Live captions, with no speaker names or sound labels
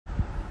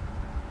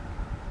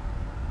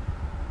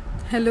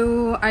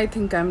Hello, I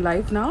think I'm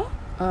live now.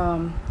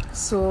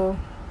 So,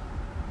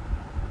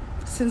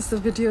 since the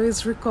video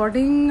is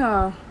recording,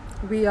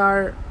 we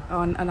are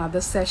on another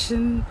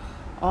session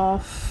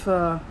of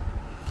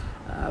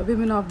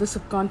Women of the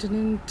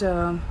Subcontinent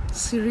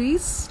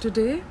series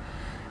today.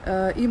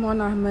 Iman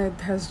Ahmed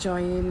has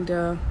joined,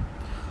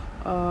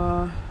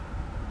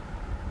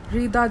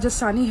 Rida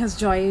Jasani has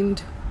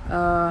joined,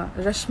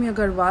 Rashmi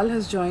Agarwal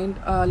has joined.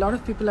 A lot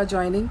of people are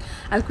joining.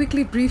 I'll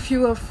quickly brief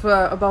you of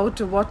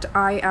about what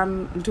I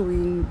am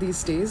doing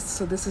these days.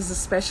 So this is a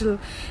special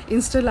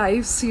Insta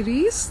Live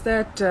series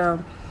that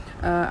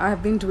I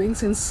have been doing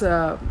since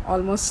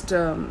almost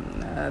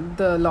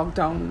the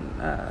lockdown,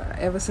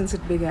 ever since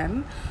it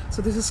began.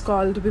 So this is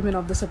called Women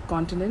of the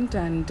Subcontinent,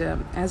 and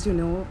as you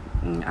know,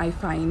 I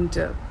find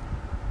a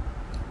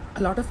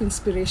lot of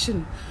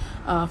inspiration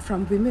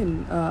from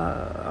women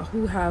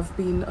who have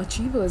been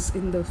achievers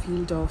in the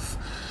field of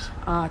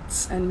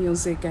arts and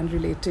music and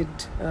related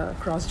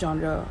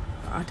cross-genre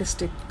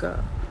artistic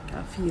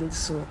fields.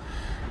 So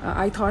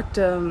I thought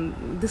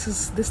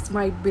this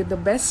might be the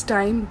best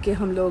time कि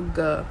हम लोग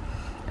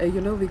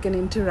we can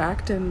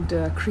interact and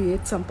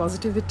create some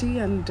positivity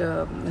and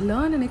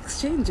learn and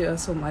exchange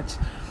so much.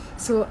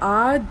 So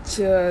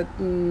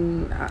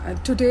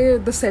today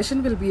the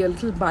session will be a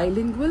little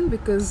bilingual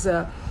because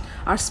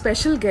our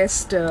special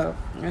guest,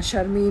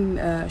 Sharmin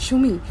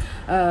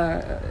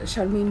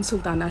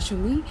Sultana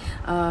Sumi,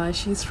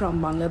 she's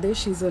from Bangladesh.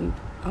 She's an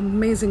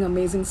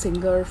amazing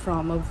singer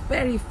from a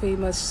very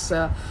famous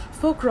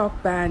folk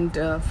rock band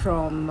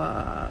from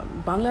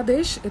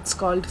Bangladesh. It's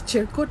called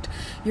Chirkutt.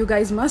 You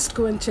guys must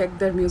go and check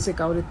their music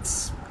out.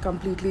 It's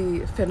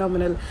completely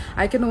phenomenal.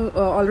 I can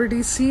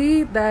already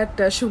see that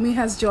Shumi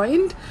has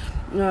joined.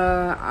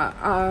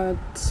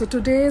 So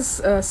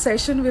today's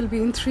session will be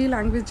in 3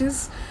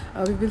 languages.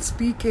 We will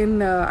speak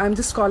in, I'm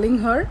just calling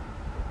her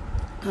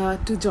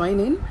to join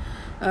in.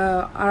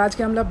 আর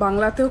আজকে আমরা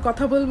বাংলাতেও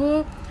কথা বলবো,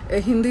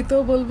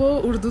 হিন্দিতেও বলবো,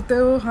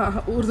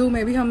 उर्दू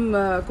में भी हम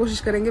कोशिश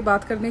करेंगे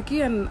बात करने की,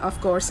 and of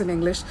course in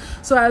English.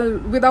 So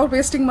without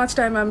wasting much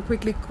time, I'm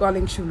quickly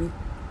calling Shumi.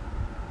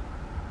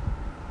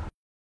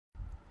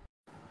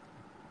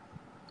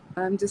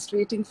 I'm just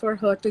waiting for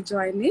her to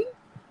join in.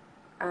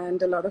 And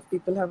a lot of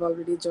people have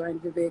already joined.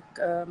 Vivek,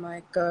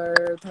 Maikar,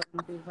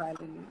 Dhanvi,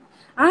 violin.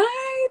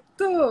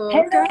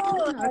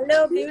 Hello,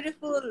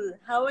 beautiful.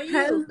 How are you?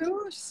 Hello,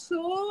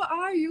 so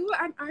are you?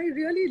 And I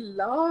really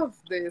love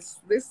this.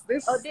 This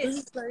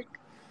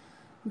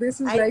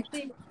is like,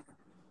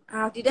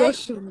 এত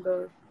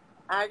সুন্দর।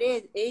 আরে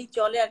এই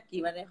চলে আর কি,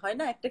 মানে হয়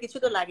না, একটা কিছু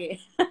তো লাগে।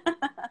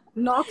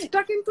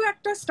 নটটা কিন্তু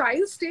একটা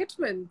স্টাইল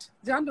স্টেটমেন্ট,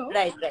 জানো?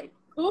 রাইট।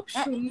 খুব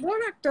সুন্দর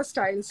একটা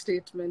স্টাইল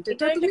স্টেটমেন্ট।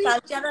 এটা তুমি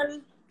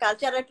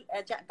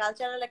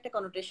কালচারাল একটা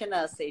কনোটেশন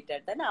আছে এটার,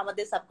 তাই না?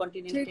 আমাদের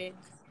সাবকন্টিনেন্টে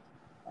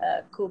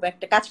খুব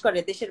একটা কাজ করে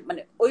দেশের,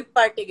 মানে ওই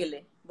পার্টে গেলে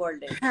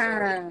ওয়ার্ল্ডে।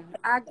 হ্যাঁ,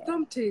 একদম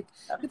ঠিক।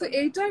 কিন্তু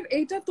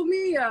এইটা তুমি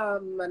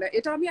মানে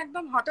এটা আমি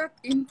একদম হঠাৎ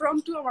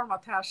ইমপ্রম্পটু আমার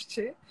মাথায়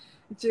আসছে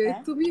যে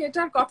তুমি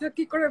এটার কথা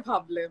কি করে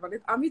ভাবলে। মানে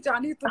আমি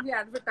জানি তুমি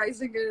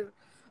অ্যাডভার্টাইজিং এর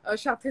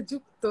সাথে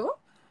যুক্ত,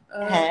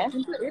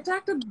 কিন্তু এটা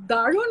একটা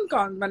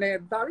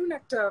দারুণ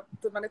একটা,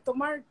 মানে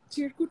তোমার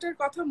চিরকুটের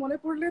কথা মনে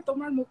পড়লে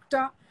তোমার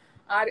মুখটা,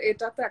 আর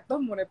এটা তো একদম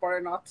মনে পড়ে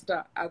নথটা।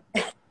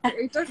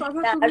 এইটার কথা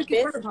তুমি কি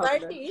করে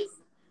ভাবলে?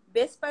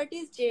 বেস্ট পার্ট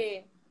ইজ যে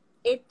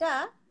এটা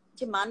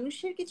যে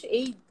মানুষের কিছু,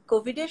 এই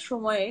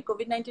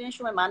কোভিড-19 এর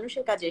সময়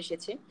মানুষের কাজে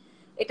এসেছে।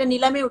 এটা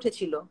নিলামে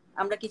উঠেছিল,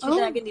 আমরা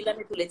কিছুদিন আগে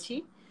নিলামে তুলেছি।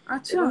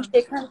 এবং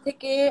সেখান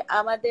থেকে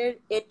আমাদের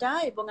এটা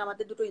এবং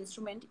আমাদের দুটো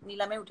ইনস্ট্রুমেন্ট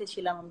নিলামে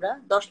উঠেছিলাম আমরা,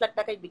 10 লাখ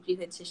টাকায় বিক্রি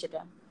হয়েছে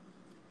সেটা।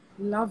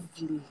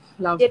 লাভলি।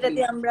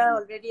 যেটাতে আমরা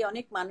অলরেডি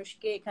অনেক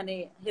মানুষকে এখানে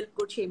হেল্প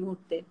করছি এই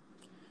মুহূর্তে।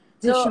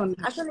 তো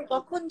আসলে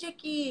কখন যে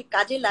কি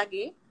কাজে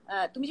লাগে,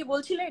 তুমি যে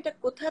বলছিলে এটা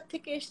কোথা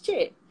থেকে এসছে,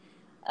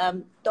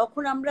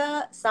 তখন আমরা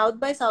সাউথ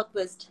বাই সাউথ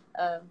ওয়েস্ট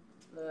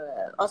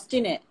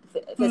অস্টিনে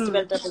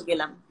ফেস্টিভ্যালটাতে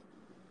গেলাম।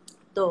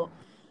 তো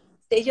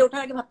স্টেজে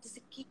ওঠার আগে ভাবতেছি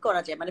কি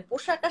করা যায়, মানে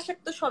পোশাক আশাক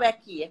তো সব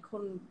একই,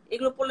 এখন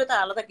এগুলো পরলে তো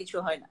আলাদা কিছু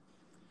হয় না,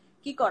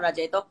 কি করা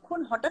যায়। তখন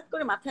হঠাৎ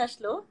করে মাথায়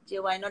আসলো যে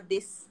ওয়াই নট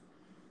দিস।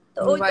 তো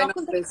ওই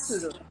তখন থেকে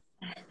শুরু।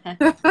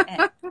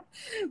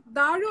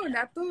 দারুণ।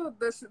 এত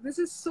this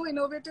is so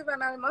innovative,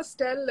 and I must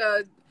tell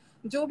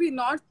जो भी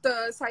नॉर्थ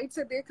साइड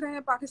से देख रहे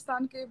हैं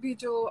पाकिस्तान के भी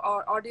जो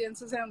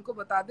ऑडियंसेस हैं उनको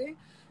बता दें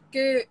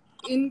कि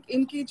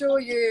इनकी जो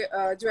ये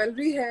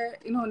ज्वेलरी है,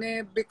 इन्होंने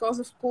because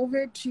of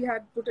Covid she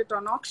had put it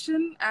on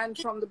auction, and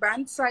from the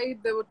band side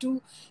there were 2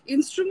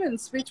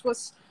 instruments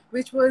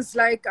which was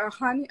like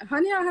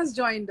Hania has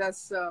joined us,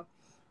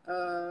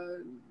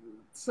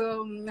 so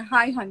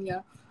hi Hania.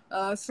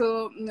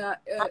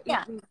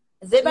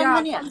 Zeb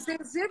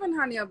and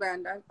Hania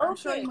band. I'm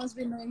sure you must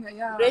be knowing her.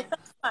 Yeah,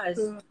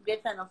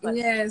 great fan of us.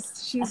 Yes,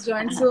 she's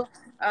joined. So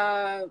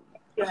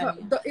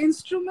the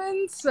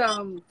instruments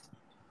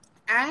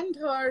and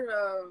her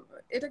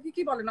এটা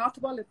কি বলে, নথ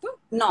বলে তো?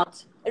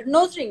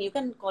 Nose ring, you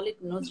can call it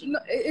nose ring.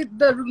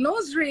 The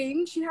nose ring,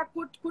 she had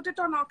put it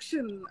on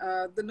auction,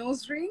 the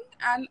nose ring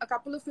and a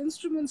couple of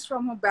instruments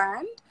from her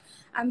band,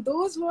 and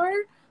those were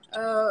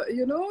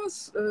you know,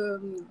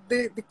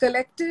 they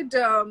collected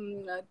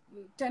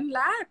 10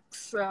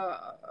 lakhs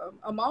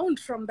amount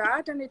from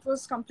that, and it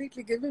was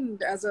completely given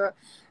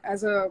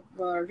as a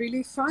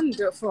relief fund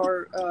for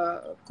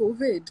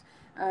COVID.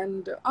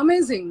 And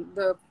amazing,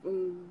 the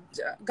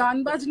গান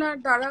বাজনার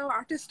দ্বারা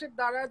আর্টিস্টের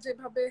দ্বারা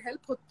যেভাবে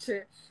help হচ্ছে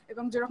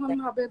এবং যেরকম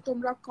ভাবে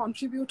তোমরা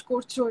কন্ট্রিবিউট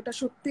করছো, এটা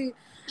সত্যি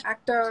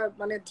একটা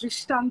মানে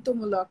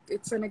দৃষ্টান্তমূলক,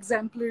 it's an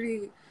exemplary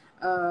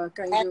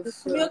kind of.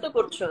 তুমিও তো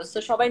করছো,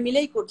 সবাই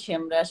মিলেই করছি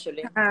আমরা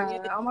আসলে।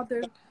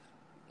 আমাদের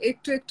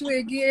একটু একটু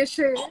এগিয়ে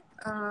এসে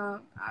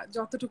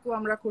যতটুকু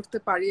আমরা করতে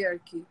পারি আর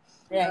কি।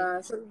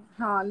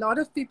 হ্যাঁ, lot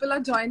of people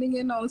are joining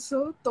in also.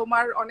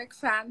 তোমার অনেক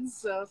fans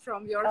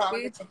from your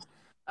page।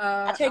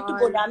 আচ্ছা, একটু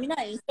বলি, আমি না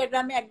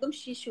ইনস্টাগ্রামে একদম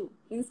শিশু,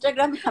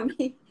 ইনস্টাগ্রামে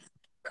আমি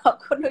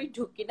কখনোই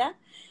ঢুকি না,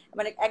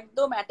 মানে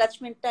একদম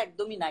অ্যাটাচমেন্টটা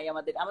একদমই নাই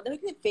আমাদের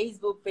হচ্ছে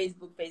ফেসবুক।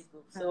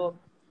 সো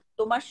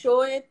তোমার শো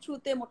এর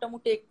থ্রুতে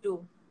মোটামুটি একটু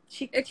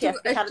শিখছি,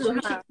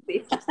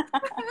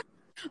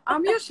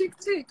 আমিও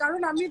শিখছি,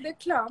 কারণ আমি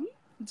দেখলাম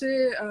যে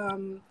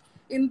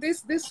in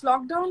this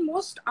lockdown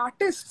most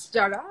artists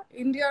যারা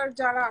ইন্ডিয়ার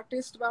যারা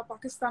আর্টিস্ট বা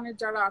পাকিস্তানের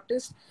যারা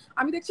আর্টিস্ট,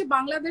 আমি দেখছি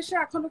বাংলাদেশে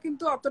এখনো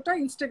কিন্তু অতটা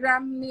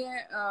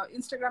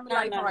ইনস্টাগ্রামে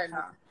লাইভ হয়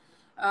না,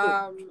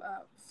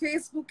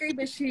 ফেসবুকেই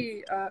বেশি,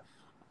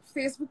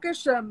 ফেসবুকের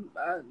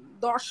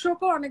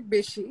দর্শকও অনেক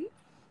বেশি,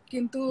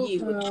 কিন্তু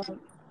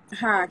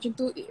হ্যাঁ,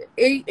 কিন্তু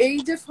এই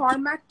যে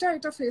ফরম্যাটটা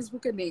এটা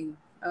ফেসবুকে নেই।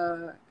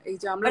 এই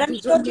যে আমরা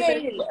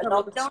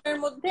লকডাউনের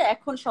মধ্যে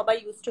এখন সবাই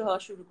ইউজ টু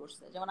হওয়া শুরু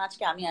করছে, যেমন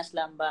আজকে আমি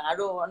আসলাম বা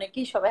আরো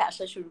অনেকেই সবাই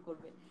আসা শুরু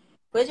করবে,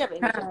 হয়ে যাবে।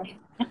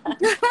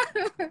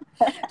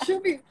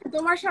 সুমি,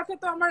 তোমার সাথে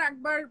তো আমার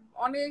একবার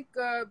অনেক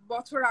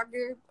বছর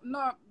আগে,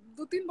 না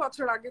 2-3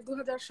 বছর আগে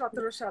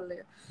 2017 সালে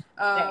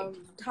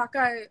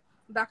ঢাকায়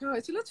দেখা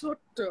হয়েছিল,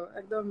 ছোট্ট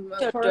একদম,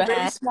 for a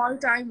very small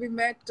time we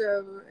met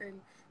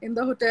in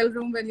the hotel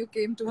room when you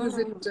came to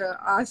visit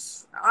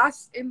us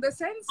in the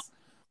sense.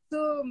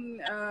 So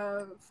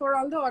for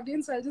all the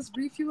audience, I'll just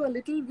brief you a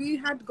little. We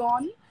had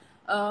gone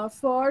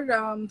for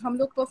हम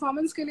लोग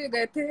performance के लिए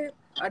गए थे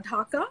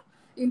Dhaka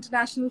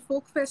International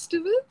Folk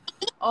Festival,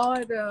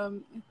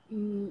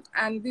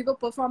 and we were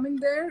performing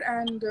there,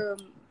 and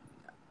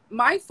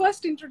my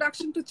first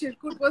introduction to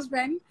Chirkutt was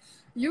when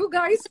you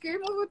guys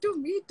came over to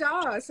meet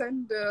us,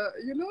 and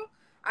you know,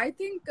 I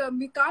think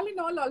Mikal and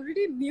all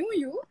already knew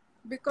you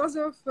because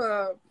of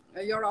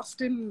your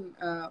Austin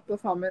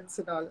performance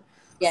and all.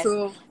 Yes, so,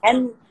 and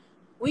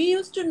we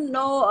used to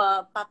know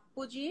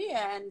Papuji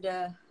and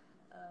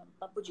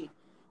Papuji,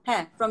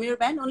 from your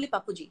band only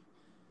Papuji,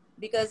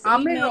 because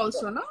Amir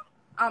also, no?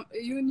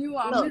 You knew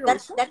Amir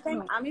also? That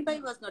time Amir Bhai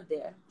was not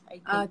there, I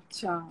think.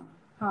 Acha.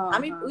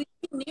 We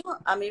knew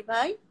Amir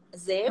Bhai,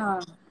 Zev,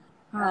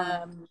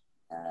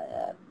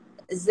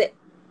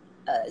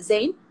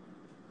 Zain.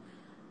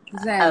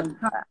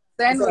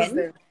 Zain was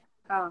there.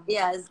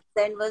 Yes,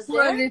 Zain was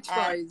there. Rich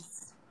boys.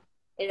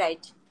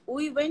 Right.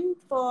 We went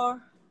for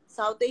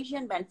South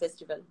Asian Band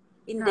Festival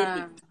in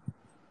Delhi.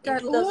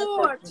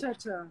 Oh, acha.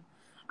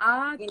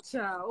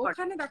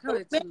 ওখানে দেখা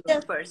হয়েছিল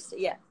first,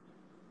 yeah.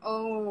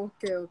 Oh,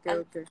 okay.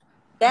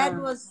 That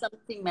was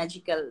something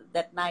magical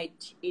that night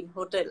in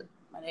hotel.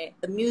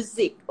 The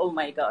music, oh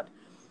my God.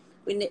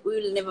 We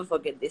will never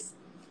forget this.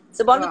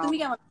 So বলো, তুমি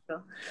কেমন আছো?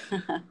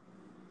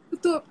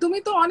 তুমি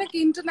তো অনেক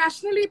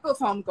ইন্টারন্যাশনালি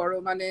পারফর্ম করো,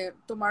 মানে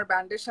তোমার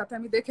ব্যান্ডের সাথে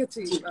আমি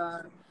দেখেছি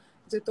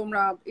যে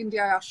তোমরা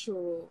ইন্ডিয়ায় আসো,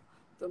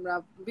 তোমরা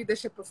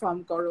বিদেশে পারফর্ম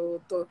করো।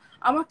 তো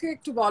আমাকে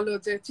একটু বলো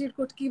যে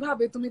চিরকুট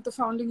কিভাবে, তুমি তো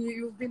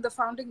you've been the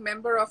founding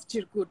member of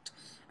Chirkutt,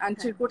 and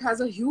Chirkutt has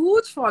a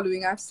huge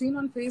following. I've seen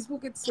on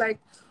Facebook it's like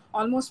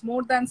almost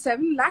more than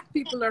 7 lakh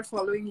people are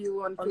following you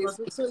on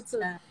Facebook, so it's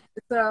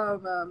a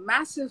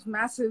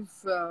massive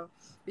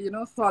you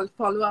know,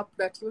 follow up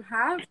that you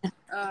have.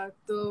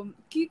 তো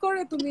কি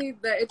করে তুমি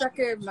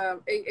এটাকে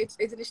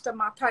এই জিনিসটা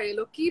মাথায়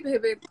এলো, কি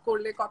ভেবে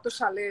করলে, কত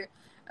সালে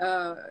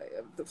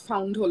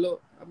ফাউন্ড হলো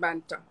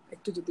ব্যান্ডটা,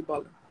 একটু যদি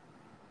বলো।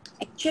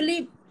 অ্যাকচুয়ালি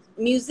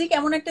মিউজিক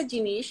এমন একটা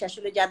জিনিস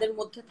আসলে যাদের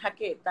মধ্যে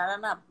থাকে তারা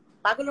না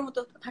পাগলের মতো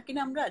থাকি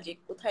না আমরা, যে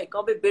কোথায়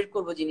কবে বের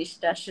করব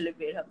জিনিসটা আসলে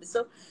বের হবে। সো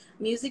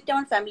মিউজিকটা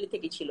আমার ফ্যামিলি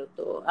থেকে ছিল।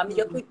 তো আমি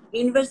যখন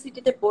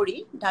ইউনিভার্সিটিতে পড়ি,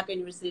 ঢাকা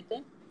ইউনিভার্সিটিতে,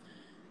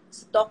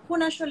 তখন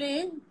আসলে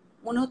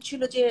মনে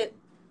হচ্ছিল যে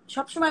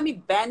সবসময় আমি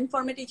ব্যান্ড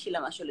ফরম্যাটেই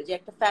ছিলাম আসলে, যে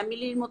একটা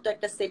ফ্যামিলির মতো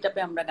একটা সেট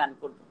আপে আমরা গান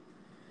করবো,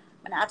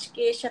 মানে আজকে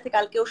এর সাথে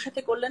কালকে ওর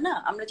সাথে করলে না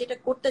আমরা যেটা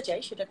করতে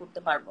চাই সেটা করতে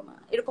পারবো না,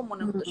 এরকম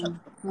মনে হতো সব।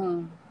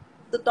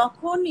 তো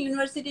তখন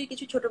ইউনিভার্সিটির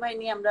কিছু ছোট ভাই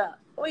নিয়ে আমরা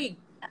ওই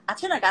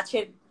আছে না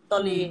গাছের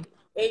তলে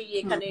এই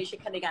এখানে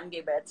সেখানে গান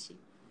গেয়ে বেড়াচ্ছি,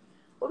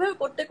 ওইভাবে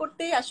করতে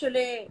করতে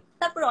আসলে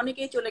তারপর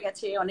অনেকেই চলে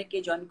গেছে,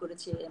 অনেকেই জয়েন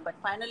করেছে, but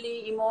finally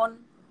Emon,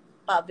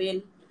 Pavel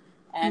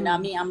and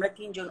আমরা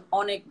তিনজন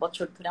অনেক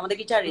বছর ধরে, আমাদের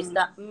guitarist,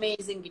 the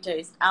amazing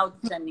guitarist,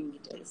 outstanding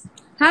guitarist.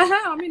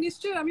 হ্যাঁ, আমি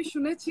নিশ্চয়ই আমি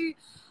শুনেছি,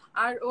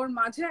 আর ওর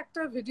মাঝে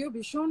একটা ভিডিও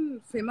ভীষণ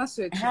ফেমাস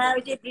হয়েছে। হ্যাঁ,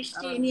 ওই যে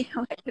বৃষ্টি নিয়ে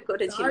একটা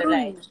করেছিল,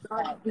 রাইট,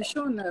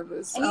 ভীষণ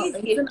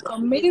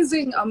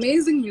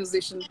অ্যামেজিং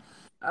মিউজিশিয়ান,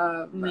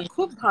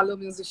 খুব ভালো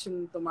মিউজিশিয়ান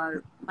তোমার।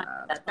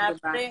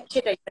 তারপরে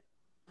সেটাই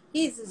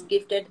হি ইজ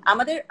গিফটেড।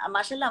 আমাদের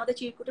মাশাআল্লাহ আমাদের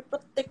চিরকুটে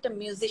প্রত্যেকটা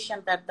মিউজিশিয়ান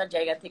তার তার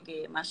জায়গা থেকে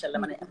মাশাআল্লাহ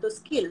মানে এত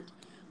skilled.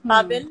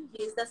 Pavel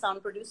he is the sound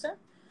producer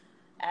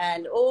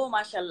and ও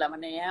মাশাআল্লাহ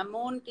মানে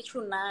এমন কিছু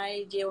নাই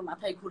যে ওর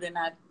মাথায় ঘুরে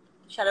না,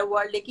 সারা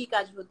ওয়ার্ল্ডে কি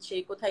কাজ হচ্ছে,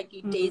 কোথায় কি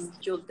টেস্ট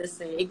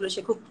চলতেছে, এগুলো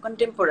সে খুব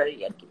কন্টেম্পোরারি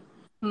আর কি।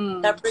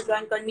 তারপরে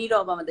জয়েন করে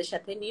নীরব আমাদের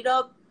সাথে।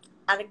 নীরব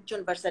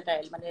আরেকজন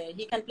ভার্সাটাইল, মানে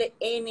he can play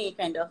any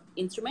kind of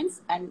instruments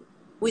and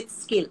with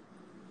skill.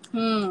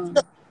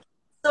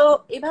 তো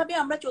এভাবে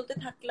আমরা চলতে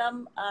থাকলাম।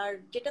 আর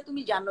যেটা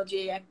তুমি জানো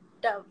যে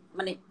একটা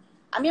মানে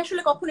আমি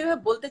আসলে কখনো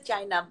এভাবে বলতে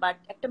চাই না, বাট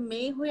একটা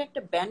মেয়ে হয়ে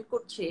একটা ব্যান্ড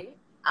করছে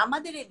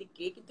আমাদের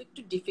এদিকে কিন্তু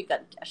একটু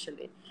ডিফিকাল্ট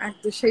আসলে।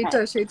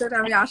 সেইটা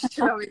আমি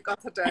আসছিলাম এই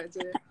কথাটা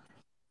যে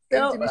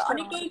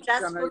অনেকেই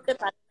ট্রাস্ট করতে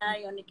পারে নাই,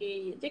 অনেকেই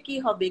যে কি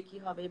হবে কি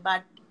হবে,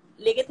 বাট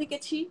লেগে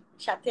থেকেছি।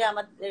 সাথে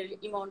আমাদের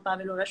ইমন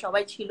পাবেল ওরা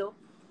সবাই ছিল,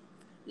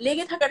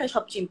 লেগে থাকাটা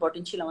সবচেয়ে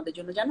ইম্পর্টেন্ট ছিল আমাদের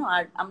জন্য জানো।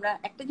 আর আমরা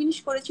একটা জিনিস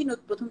করেছি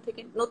প্রথম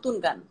থেকে, নতুন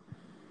গান,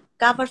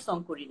 কাভার সং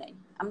করি নাই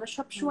আমরা,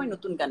 সবসময়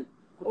নতুন গান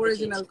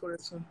অরিজিনাল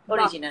করেছো।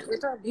 অরিজিনাল,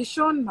 এটা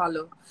ভীষণ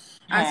ভালো।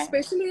 আর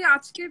স্পেশালি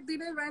আজকের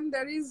দিনে when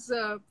there is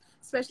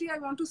especially I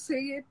want to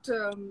say it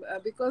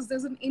because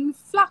there's an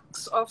influx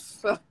of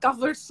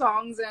cover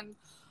songs and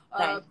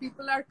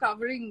people are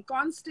covering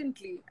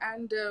constantly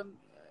and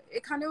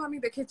এখানেও আমি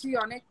দেখেছি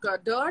অনেক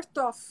dearth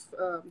of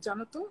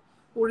জানো তো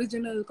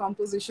অরিজিনাল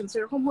কম্পোজিশনস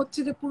এরকম হচ্ছে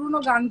যে পুরনো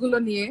গানগুলো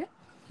নিয়ে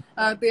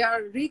they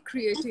are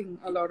recreating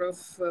a lot of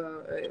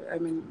I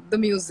mean the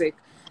music.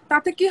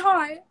 তাতে কি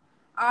হয়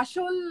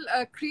আসল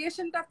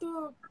ক্রিয়েশনটা তো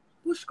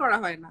পুশ করা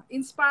হয় না,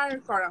 ইন্সপায়ার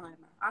করা হয়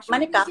না।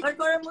 মানে কভার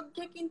করার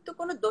মধ্যে কিন্তু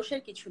কোনো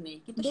দোষের কিছু নেই,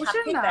 কিন্তু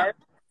সাথে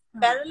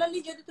প্যারালালি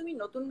যদি তুমি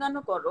নতুন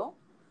গানও করো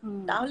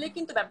তাহলে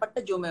কিন্তু ব্যাপারটা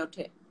জমে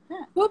ওঠে।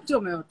 হ্যাঁ, খুব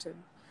জমে ওঠে।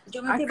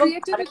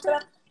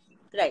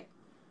 রাইট।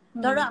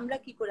 ধরো আমরা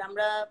কি করি,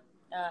 আমরা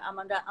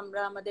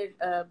আমাদের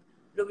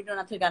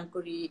রবীন্দ্রনাথের গান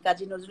করি,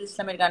 কাজী নজরুল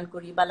ইসলামের গান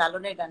করি, বা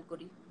লালনের গান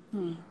করি।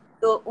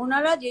 তো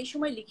ওনারা যে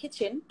সময়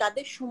লিখেছেন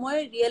তাদের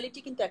সময়ের রিয়ালিটি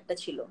কিন্তু একটা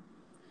ছিল,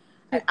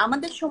 আর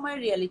আমাদের সময়ের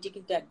রিয়ালিটি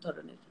কিন্তু এক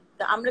ধরনের।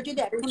 তো আমরা যদি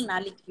এখন না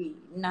লিখি,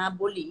 না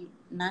বলি,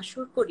 না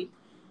সুর করি,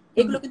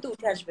 এগুলো কিন্তু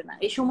উঠে আসবে না।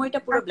 এই সময়টা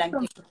পুরো ব্ল্যাঙ্ক।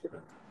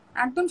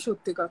 একদম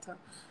সত্যি কথা,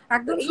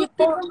 একদম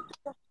সত্যি।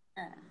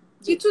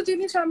 কিছু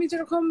জিনিস আমি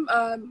যেরকম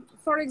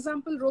ফর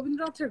এক্সাম্পল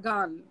রবীন্দ্রনাথের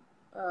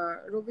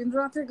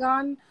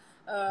গান,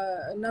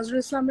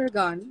 নজরুল ইসলামের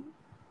গান,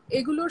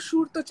 এগুলোর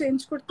সুর তো চেঞ্জ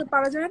করতে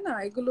পারা যায় না,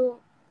 এগুলো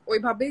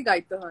ওইভাবেই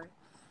গাইতে হয়।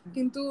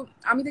 কিন্তু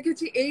আমি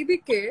দেখেছি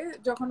এইদিকে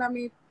যখন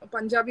আমি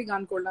পাঞ্জাবি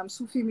গান করলাম,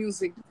 সুফি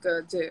মিউজিক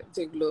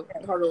যেগুলো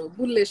ধরো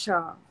বুল্লে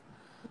শাহ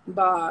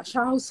বা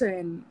শাহ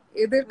হুসেন,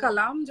 এদের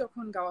কালাম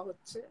যখন গাওয়া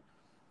হচ্ছে,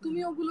 তুমি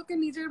ওগুলোকে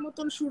নিজের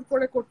মতন সুর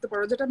করে করতে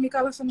পারো, যেটা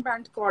মিকাল হাসান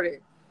ব্যান্ড করে।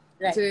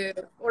 যে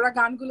ওরা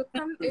গানগুলো,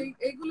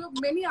 এইগুলো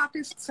many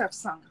artists have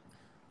sung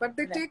but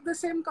they take the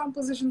same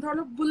composition.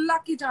 ধরো বুল্লা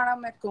কি জানা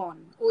মে কোন,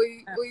 ওই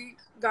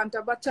গানটা,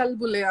 বা চল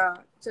বুলিয়া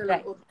চল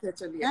উঠে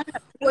চলিয়া,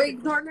 ওই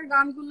ধরনের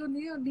গানগুলো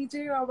নিয়ে নিজে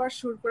আবার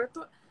সুর করে।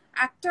 তো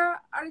একটা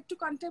আর একটু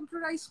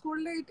কন্টেম্পোরাইজ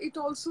করলে it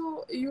also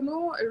you know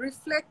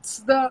reflects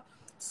the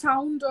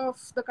sound of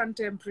the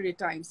contemporary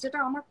Times, যেটা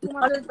আমার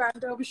তোমাদের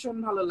ব্যান্ডে ভীষণ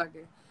ভালো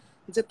লাগে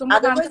যে তোমরা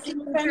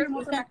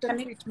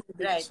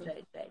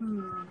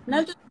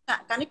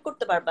কানেক্ট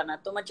করতে পারবা না,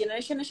 তোমার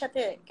জেনারেশনের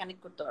সাথে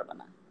কানেক্ট করতে পারবা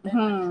না,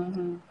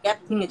 গ্যাপ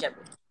থেকে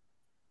যাবে।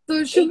 তো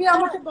সুমি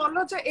আমাকে বলো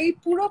যে এই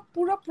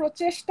পুরো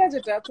প্রচেষ্টা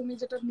তুমি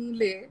যেটা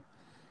নিলে,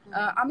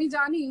 আমি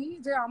জানি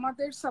যে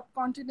আমাদের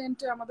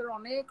সাবকন্টিনেন্টে আমাদের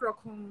অনেক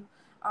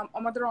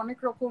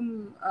রকম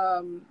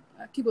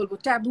কি বলবো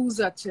ট্যাবুজ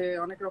আছে,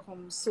 অনেক রকম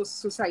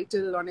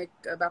সোসাইটাল অনেক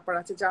ব্যাপার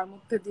আছে যার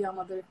মধ্যে দিয়ে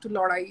আমাদের একটু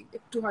লড়াই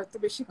একটু হয়তো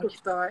বেশি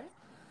করতে হয়।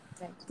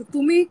 তো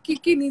তুমি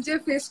কি নিজে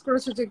ফেস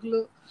করেছো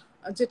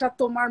যেটা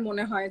তোমার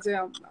মনে হয় যে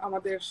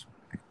আমাদের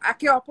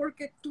একে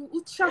অপরকে একটু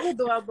উৎসাহ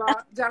দেওয়া, বা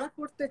যারা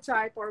করতে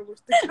চায়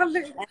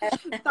পরবর্তীকালে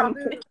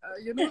তাদের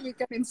we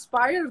can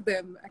inspire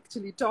them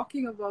actually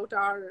talking about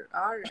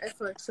our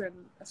efforts and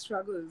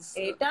struggles?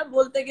 এটা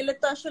বলতে গেলে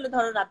তো আসলে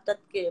ধরো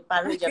রাতটাকে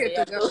পার হয়ে যাবে।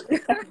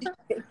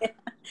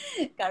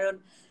 কারণ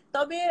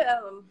তবে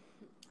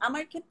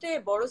আমার ক্ষেত্রে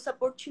বড়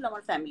সাপোর্ট ছিল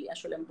আমার ফ্যামিলি,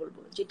 আসলে আমি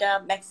বলবো, যেটা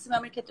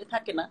ম্যাক্সিমামের ক্ষেত্রে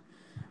থাকে না,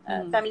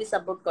 ফ্যামিলি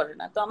সাপোর্ট করে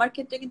না। তো আমার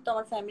ক্ষেত্রে কিন্তু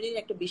আমার ফ্যামিলির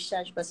একটা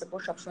বিশ্বাস বা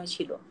সাপোর্ট সবসময়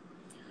ছিল।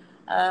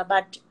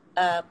 বাট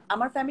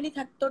আমার ফ্যামিলি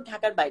থাকতো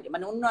ঢাকার বাইরে,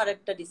 মানে অন্য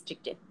আরেকটা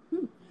ডিস্ট্রিক্টে।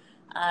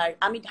 আর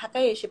আমি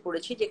ঢাকায় এসে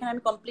পড়েছি, যেখানে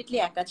আমি কমপ্লিটলি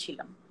একা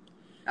ছিলাম।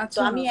 তো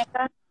আমি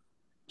একা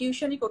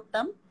টিউশনই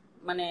করতাম,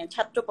 মানে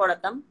ছাত্র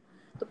পড়াতাম।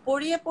 তো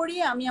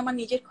পড়িয়ে আমি আমার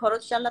নিজের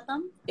খরচ চালাতাম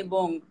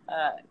এবং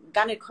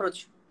গানের খরচ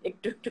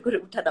একটু একটু করে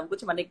উঠাতাম।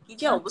 বুঝছো মানে কি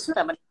যে অবস্থা,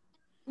 মানে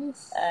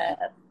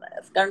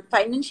কারণ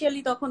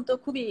ফাইন্যান্সিয়ালি তখন তো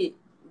খুবই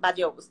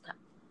বাজে অবস্থা।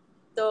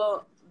 তো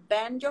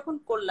ব্যান্ড যখন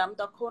করলাম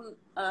তখন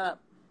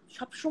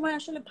সবসময়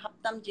আসলে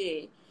ভাবতাম যে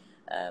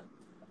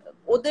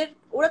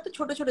ওরা তো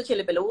ছোট ছোট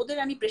ছেলে পেলে, ওদের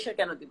আমি প্রেশার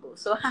কেন দিব।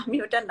 সো আমি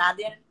ওটা না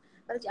দেওয়ার,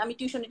 আমি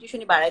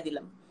টিউশনি বাড়াই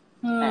দিলাম।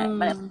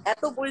 মানে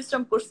এত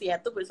পরিশ্রম করছি,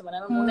 মানে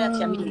আমার মনে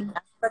আছে আমি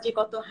রাস্তা যে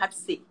কত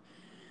হাঁটছি।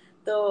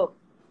 তো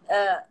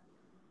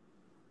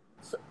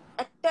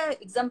একটা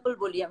এক্সাম্পল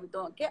বলি আমি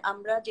তোমাকে।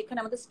 আমরা যেখানে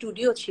আমাদের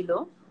স্টুডিও ছিল,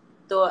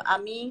 তো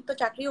আমি তো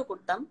চাকরিও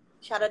করতাম,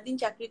 সারাদিন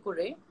চাকরি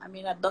করে আমি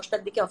রাত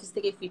 10টার দিকে অফিস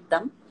থেকে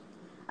ফিরতাম,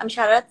 আমি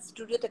সারা রাত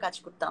স্টুডিওতে কাজ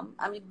করতাম,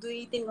 আমি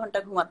 2-3 ঘন্টা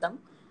ঘুমাতাম,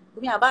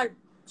 তুমি আবার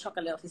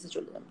সকালে অফিসে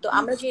চলে যেতাম। তো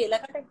আমরা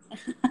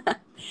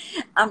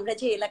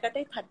যে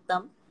এলাকাটায়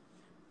থাকতাম,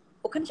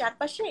 ওখানে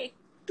চারপাশে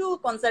একটু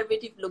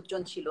কনজারভেটিভ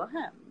লোকজন ছিল,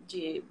 হ্যাঁ,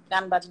 যে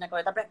গান বাজনা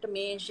করে, তারপর একটা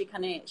মেয়ে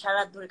সেখানে সারা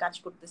রাত ধরে কাজ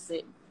করতেছে,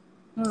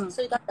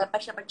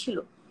 ব্যাপার স্যাপার ছিল।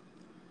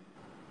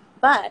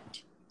 বাট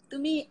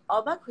তুমি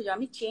অবাক হয়ে যাও,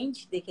 আমি চেঞ্জ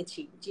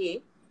দেখেছি যে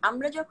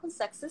আমরা যখন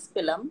সাকসেস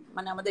পেলাম,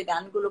 মানে আমাদের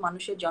গানগুলো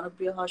মানুষের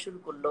জনপ্রিয় হওয়া শুরু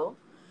করলো,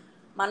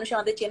 মানুষ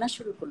আমাদের চেনা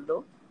শুরু করলো,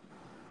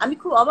 আমি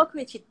খুব অবাক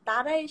হয়েছি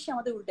তারা এসে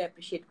আমাদের উল্টো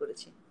অ্যাপ্রিসিয়েট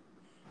করেছে।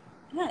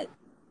 হ্যাঁ,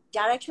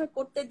 যারা একসময়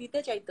করতে দিতে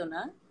চাইতো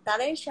না,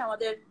 তারা এসে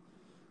আমাদের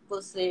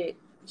বলছে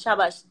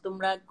সাবাস,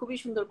 তোমরা খুবই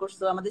সুন্দর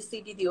করছো, আমাদের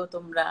সিডি দিও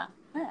তোমরা।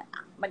 হ্যাঁ,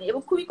 মানে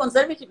এবং খুবই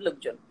কনজারভেটিভ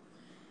লোকজন।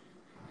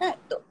 হ্যাঁ,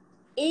 তো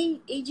এই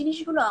এই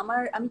জিনিসগুলো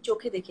আমি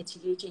চোখে দেখেছি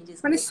যে এই চেঞ্জেস,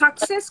 মানে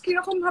সাকসেস কি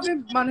রকম ভাবে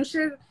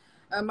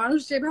মানুষ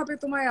যেভাবে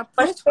তোমায়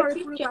অ্যাপ্রোচ করে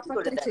পুরো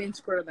ব্যাপারটাকে চেঞ্জ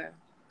করে দেয়।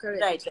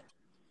 রাইট।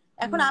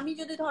 এখন আমি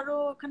যদি ধরো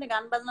ওখানে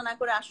গান বাজনা না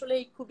করে আসলে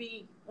খুবই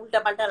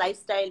উল্টাপাল্টা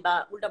লাইফস্টাইল বা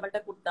উল্টাপাল্টা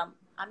করতাম,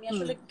 আমি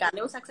আসলে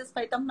গানেও সাকসেস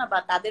পাইতাম না বা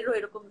তাদেরও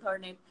এরকম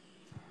ধরনের।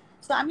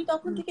 তো আমি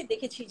তখন থেকে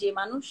দেখেছি যে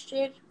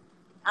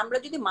আমরা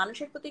যদি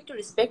মানুষের প্রতি একটু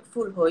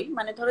রেসপেক্টফুল হই,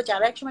 মানে ধরো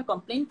যারা একসময়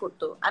কমপ্লেইন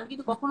করতো, আমি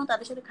কিন্তু কখনো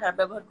তাদের সাথে খারাপ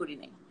ব্যবহার করি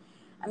নাই,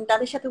 আমি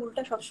তাদের সাথে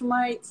উল্টা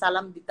সবসময়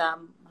সালাম দিতাম,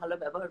 ভালো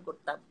ব্যবহার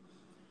করতাম।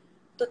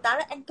 তো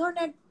তারা এক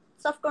ধরনের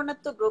সফট কর্নার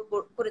তো গ্রো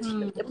করেছিল,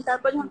 এবং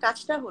তারপর যখন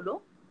কাজটা হলো,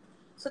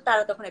 তো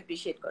তারা তখন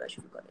অ্যাপ্রিসিয়েট করা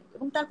শুরু করে,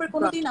 এবং তারপর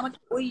কোনোদিন আমাকে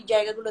ওই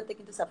জায়গাগুলোতে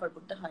কিন্তু সাফার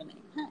করতে হয় নাই।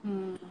 হ্যাঁ,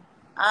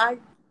 আর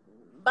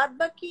বাদ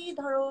বাকি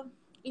ধরো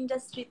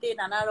ইন্ডাস্ট্রিতে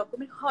নানা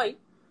রকমের হয়,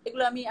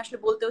 এগুলো আমি আসলে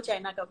বলতেও চাই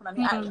না, কখন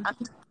আমি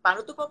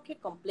পারতপক্ষে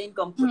কমপ্লেইন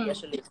কম করি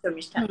আসলে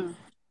শর্মিষ্ঠা।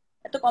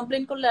 এত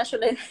কমপ্লেইন করলে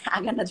আসলে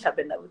আগানো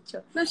যাবে না, বুঝছো?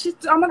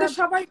 আমাদের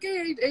সবাইকে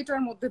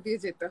এইটার মধ্যে দিয়ে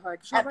যেতে হয়,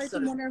 সবাই তো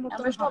মনের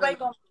মতো সবাই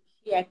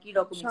একই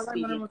রকম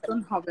মনের মতন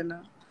হবে না,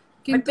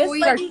 কিন্তু ওই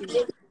আর কি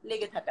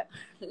লেগে থাকার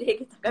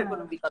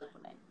কোনো বিকল্প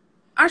নাই।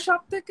 আর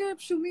সব থেকে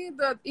Sumi,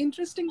 the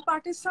interesting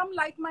part is some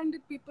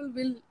like-minded people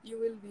you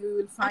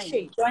will find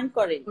join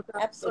করে,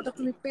 ওটা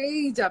তুমি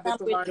পেয়েই যাবে।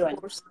 তোমার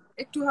কোর্স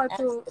একটু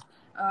হয়তো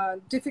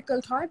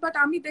ডিফিকাল্ট হয়, বাট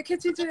আমি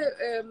দেখেছি যে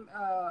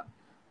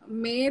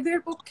মেয়েদের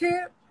পক্ষে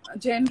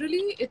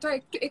জেনারেলি এটা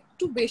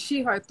একটু বেশি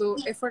হয়তো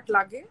এফর্ট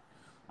লাগে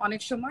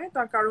অনেক সময়।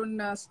 তার কারণ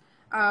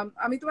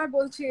আমি তোমায়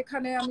বলছি,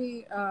 এখানে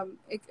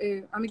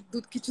আমি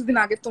কিছুদিন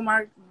আগে,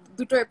 তোমার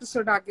 2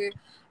 এপিসোড আগে,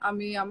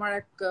 আমি আমার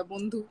এক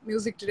বন্ধু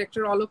মিউজিক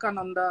ডিরেক্টর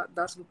অলকানন্দা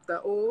দাশগুপ্তা,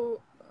 ও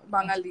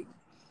বাঙালি,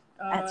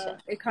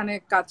 এখানে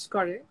কাজ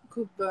করে,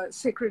 খুব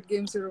সিক্রেট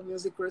গেমস এর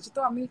মিউজিক করেছে।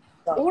 তো আমি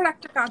ওর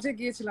একটা কাজে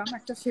গিয়েছিলাম,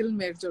 একটা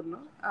ফিল্মের জন্য,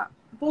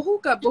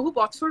 বহু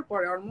বছর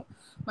পরে,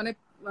 মানে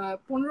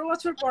 15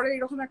 বছর পরে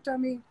এরকম একটা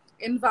আমি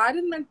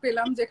এনভায়রনমেন্ট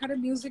পেলাম যেখানে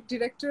মিউজিক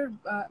ডিরেক্টর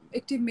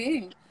একটি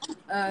মেয়ে,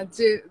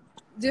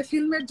 যে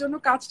ফিল্মের জন্য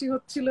কাজটি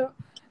হচ্ছিল,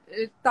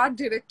 তার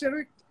ডিরেক্টরও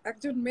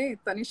একজন মেয়ে,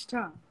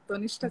 তনিষ্ঠা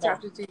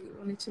চ্যাটার্জি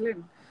উনি ছিলেন,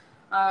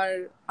 আর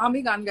আমি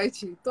গান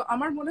গাইছি। তো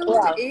আমার মনে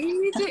হচ্ছে এই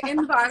যে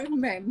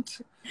এনভায়রনমেন্ট,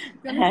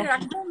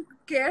 একদম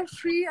কেয়ার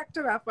ফ্রি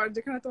একটা ব্যাপার,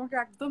 যেখানে তোমাকে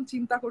একদম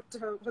চিন্তা করতে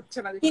হচ্ছে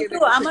না। কিন্তু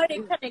আমার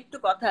এখানে একটু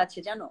কথা আছে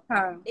জানো,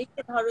 এই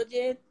যে ধরো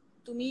যে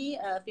তুমি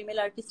ফিমেল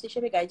আর্টিস্ট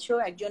হিসেবে গাইছো,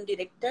 একজন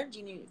ডিরেক্টর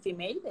যিনি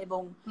ফিমেল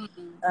এবং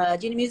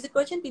যিনি মিউজিক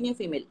করেছেন তিনিও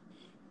ফিমেল,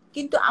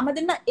 কিন্তু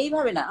আমাদের না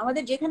এইভাবে না,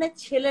 আমাদের যেখানে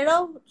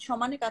ছেলেরাও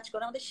সমানে কাজ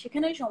করে, আমাদের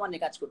সেখানেই সমানে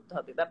কাজ করতে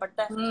হবে।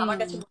 ব্যাপারটা আমার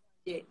কাছে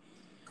যে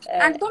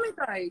একদমই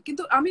তাই।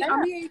 কিন্তু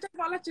আমি এইটা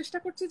বলার চেষ্টা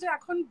করছি যে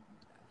এখন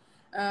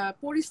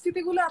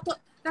পরিস্থিতিগুলো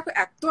দেখো,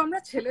 তো আমরা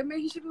ছেলে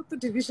মেয়ে হিসেবে তো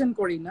ডিভিশন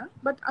করি না,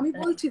 বাট আমি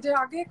বলছি যে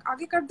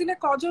আগেকার দিনে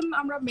কজন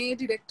আমরা মেয়ে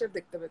ডিরেক্টর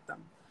দেখতে পেতাম।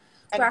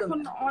 তো এখন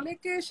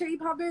অনেকে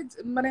সেইভাবে,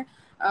 মানে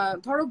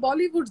ধরো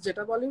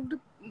বলিউড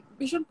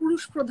ভীষণ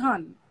পুরুষ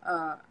প্রধান,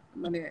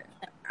 মানে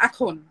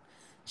এখন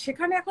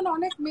সেখানে এখন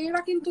অনেক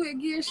মেয়েরা কিন্তু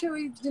এগিয়ে এসে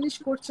ওই জিনিস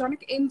করছে।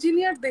 অনেক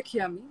ইঞ্জিনিয়ার দেখি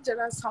আমি,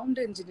 যারা সাউন্ড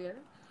ইঞ্জিনিয়ার,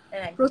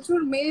 প্রচুর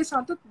মেয়ে,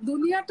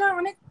 দুনিয়াটা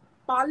অনেক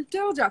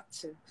পাল্টেও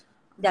যাচ্ছে।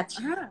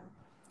 হ্যাঁ,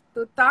 তো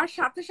তার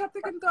সাথে সাথে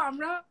কিন্তু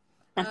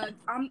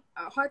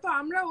হয়তো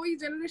আমরা ওই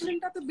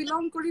জেনারেশনটাতে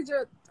বিলং করি, যে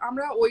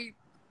আমরা ওই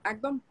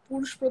একদম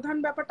পুরুষ প্রধান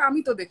ব্যাপারটা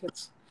আমি তো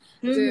দেখেছি,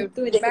 যে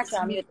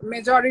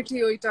মেজরিটি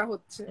ওইটা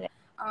হচ্ছে।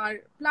 আর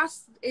প্লাস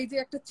এই যে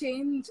একটা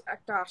চেঞ্জ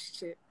একটা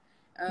আসছে,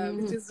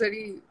 which is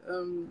very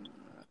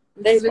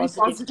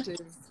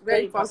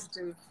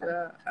পজিটিভ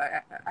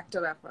একটা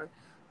ব্যাপার।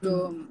 তো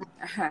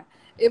হ্যাঁ,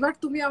 এবার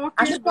তুমি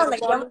আমাকে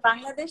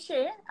বাংলাদেশে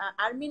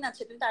আরমিন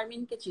আছে, তুমি তো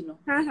আরমিনকে চিনো?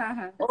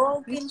 হ্যাঁ, ও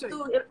কিন্তু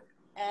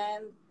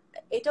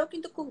এটাও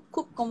কিন্তু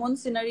খুব কমন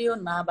সিনারিও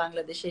না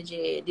বাংলাদেশে,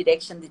 যে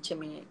ডিরেকশন দিচ্ছে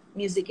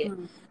মিউজিকে,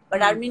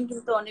 বাট আরমিন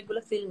কিন্তু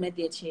অনেকগুলো ফিল্মে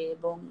দিয়েছে,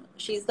 এবং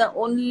she is the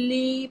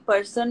only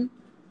person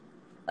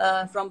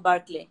from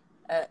Berkeley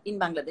in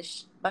Bangladesh.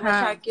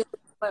 Bangladesh আর কেউ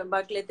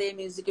বার্কলেতে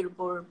মিউজিকের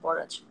উপর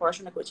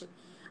পড়াশোনা করেছে।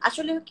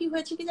 আসলে কি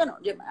হয়েছে কি জানো,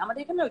 যে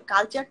আমাদের এখানে ওই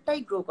কালচারটাই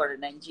গ্রো করে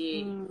নাই, যে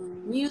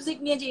মিউজিক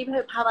নিয়ে যে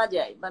এইভাবে ভাবা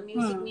যায়, বা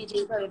মিউজিক নিয়ে যে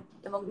এইভাবে,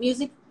 এবং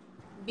মিউজিক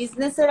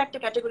বিজনেসের একটা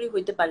ক্যাটাগরি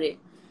হইতে পারে,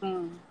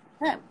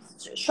 হ্যাঁ,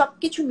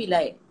 সবকিছু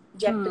মিলায়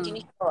যে একটা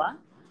জিনিস হওয়া,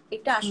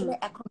 এটা আসলে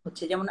এখন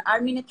হচ্ছে। যেমন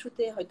আর্মিনের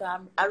থ্রুতে হয়তো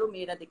আরো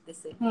মেয়েরা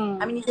দেখতেছে,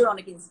 আমি নিজেও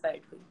অনেক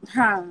ইন্সপায়ার্ড হই।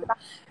 হ্যাঁ,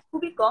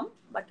 খুবই কম,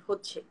 বাট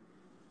হচ্ছে।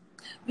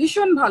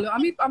 ভীষণ ভালো।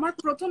 আমি আমার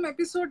প্রথম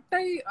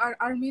এপিসোডটাই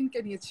আরমিনকে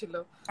নিয়েছিল,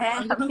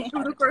 আমি যখন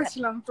শুরু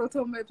করেছিলাম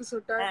প্রথম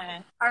এপিসোডটা,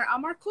 আর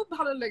আমার খুব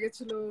ভালো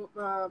লেগেছিল।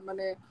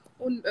 মানে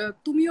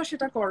তুমিও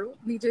সেটা করো,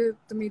 নিজে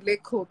তুমি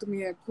লেখো, তুমি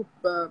খুব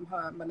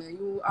মানে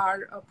ইউ আর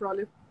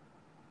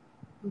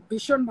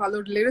ভীষণ ভালো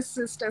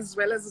lyricist as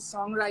well as a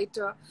song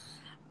writer.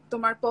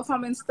 তোমার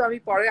পারফরমেন্স তো আমি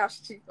পরে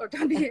আসছি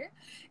ওটা নিয়ে,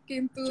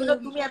 কিন্তু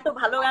তুমি এত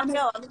ভালো গান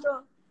গাও, আমি তো,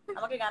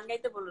 আমাকে গান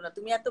গাইতে বলো না,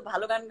 তুমি এত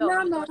ভালো গান গাও।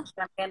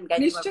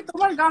 নিশ্চয়ই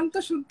তোমার গান তো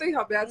শুনতেই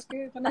হবে আজকে,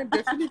 মানে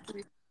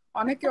ডেফিনেটলি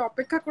অনেকে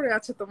অপেক্ষা করে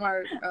আছে তোমার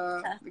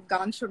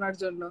গান শোনার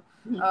জন্য।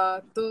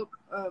 তো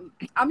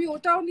আমি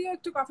ওটাও নিয়ে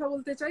একটু কথা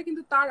বলতে চাই,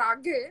 কিন্তু তার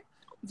আগে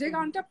যে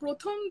গানটা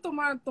প্রথম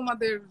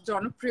তোমাদের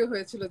জনপ্রিয়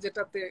হয়েছিল,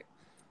 যেটাতে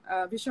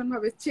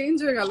ভীষণভাবে চেঞ্জ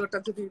হয়ে গেল, ওটা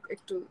যদি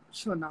একটু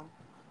শোনাও।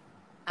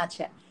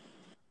 আচ্ছা,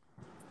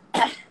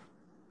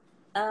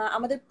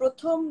 আমাদের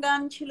প্রথম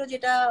গান ছিল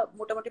যেটা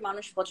মোটামুটি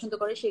মানুষ পছন্দ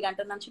করে, সেই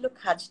গানটার নাম ছিল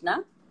খাজনা।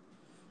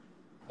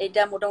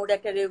 এটা মোটামুটি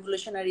একটা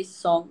রেভলিউশনারি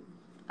সং,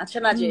 আচ্ছা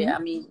না, যে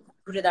আমি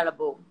ঘুরে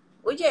দাঁড়াবো,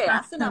 ওই যে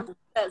আছে না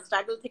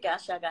স্ট্রাগল থেকে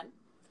আসা গান।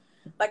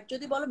 বাট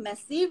যদি বলো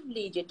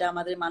ম্যাসিভলি যেটা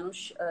আমাদের মানুষ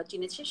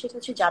চিনেছে, সেটা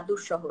হচ্ছে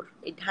জাদুর শহর,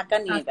 এই ঢাকা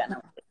নিয়ে গান,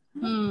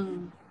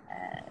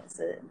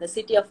 দ্য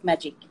সিটি অফ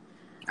ম্যাজিক।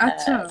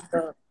 আচ্ছা,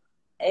 তো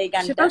এই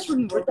গানটা সেটা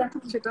শুনবো,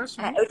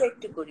 হ্যাঁ ওইটা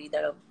একটু করি,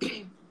 দাঁড়াও।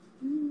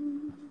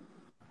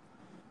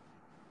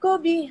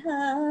 কবি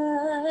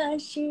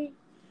হাসে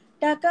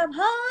টাকা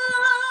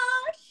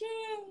ভাসে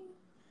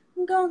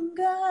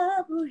গঙ্গা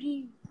বুড়ি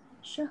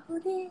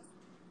শহরে,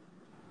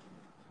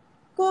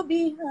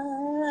 কবি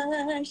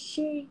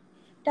হাসে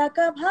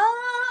টাকা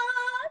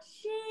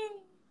ভাসে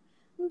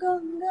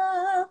গঙ্গা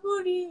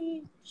বুড়ি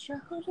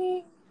শহরে,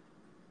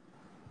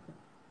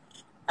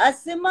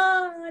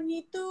 আসমানি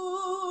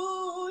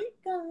তুই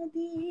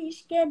কাঁদিস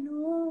কেন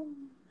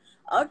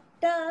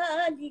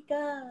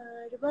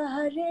অট্টালিকার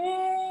বাহারে,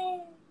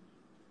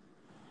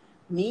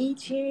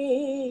 মিছে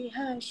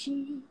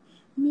হাসি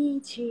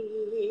মিছে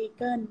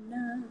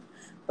কান্না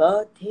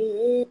পথে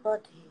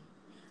পথে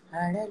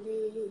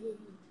হারালে,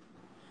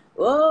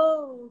 ও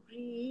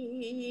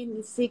গ্রিন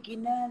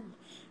সিগন্যাল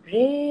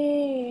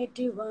রেড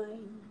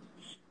ওয়াইন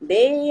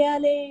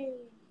দেয়ালে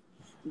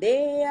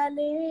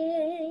দেয়ালে,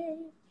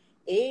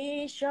 এ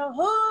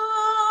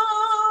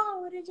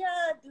শহর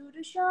জাদুর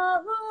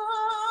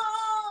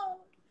শহর,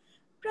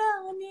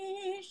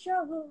 প্রাণের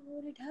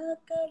শহর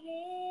ঢাকা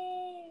রে,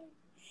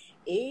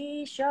 এ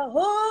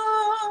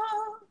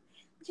শহর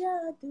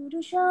জাদুর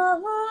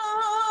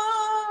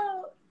শহর,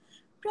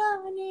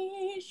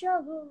 প্রাণের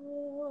শহর।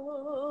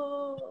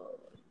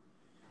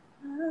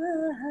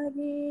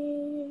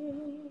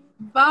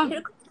 বাহ,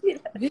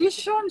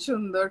 ভীষণ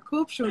সুন্দর,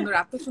 খুব সুন্দর,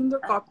 এত সুন্দর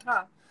কথা।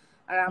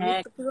 আর আমি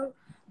তো পুরো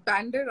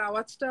ব্যান্ডের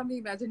আওয়াজটা আমি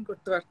ইমাজিন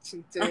করতে পারছি,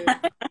 যে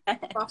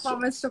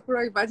পারফরম্যান্সটা পুরো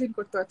ইমাজিন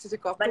করতে পারছি যে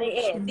কত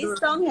সুন্দর। This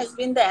song has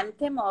been the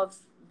anthem of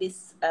this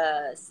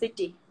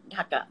city,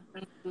 Dhaka.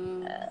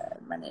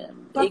 মানে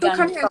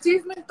কতখানি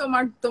অ্যাচিভমেন্ট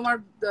তোমার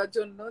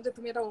জন্য, যে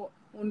তুমি এটা,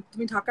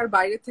 তুমি ঢাকার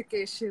বাইরে থেকে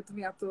এসে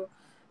তুমি এত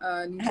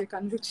নিজে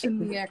কনভিকশন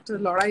নিয়ে একটা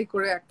লড়াই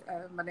করে,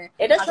 মানে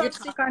এটা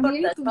ঢাকা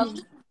নিয়ে তুমি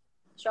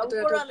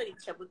সবপরালের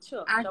ইচ্ছা, বুঝছো,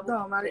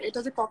 একদম। আর এটা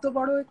যে কত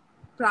বড়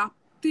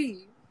প্রাপ্তি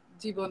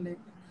জীবনে,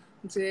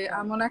 যে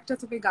এমন একটা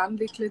তুমি গান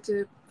লিখলে যে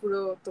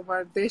পুরো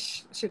তোমার দেশ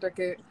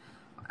সেটাকে।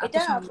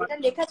 এটা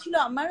লেখা ছিল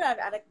আমার আর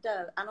আরেকটা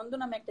আনন্দ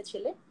নামে একটা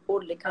ছেলে,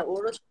 ওর লেখা,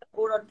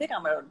 ওর অর্ধেক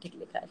আমার অর্ধেক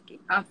লেখা আর কি।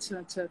 আচ্ছা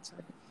আচ্ছা আচ্ছা।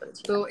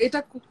 তো এটা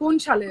কোন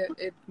সালে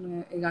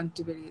এই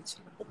গানটি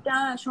বেরিয়েছিল? এটা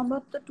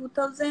সম্ভবত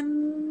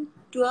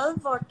 2012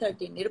 or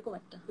 13 এরকম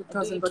একটা।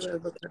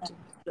 2012 or 13।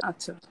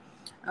 আচ্ছা,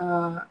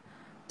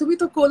 তুমি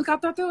তো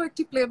কলকাতাতেও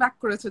একটি প্লেব্যাক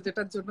করেছো,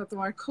 যেটার জন্য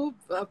তোমার খুব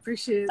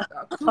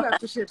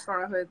অ্যাপ্রিশিয়েট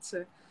করা হয়েছে।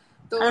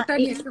 তো ওটা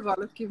নিয়ে একটু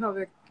বলো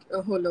কিভাবে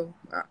হলো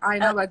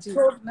আয়নাবাজি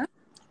না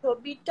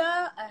ছবিটা?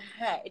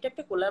 হ্যাঁ, এটা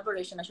একটা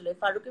কোলাবোরেশন আসলে।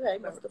 ফারুকি ভাই,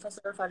 মোস্তফা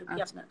সরোয়ার ফারুকি,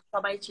 আপনারা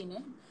সবাই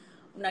চিনেন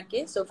উনাকে।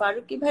 সো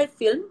ফারুকি ভাইয়ের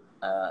ফিল্ম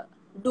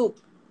ডুব,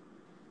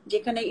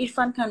 যেখানে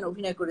ইরফান খান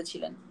অভিনয়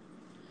করেছিলেন,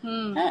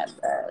 হ্যাঁ,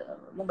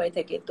 মুম্বাই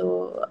থেকে। তো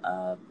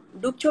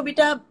ডুব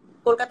ছবিটা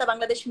কলকাতা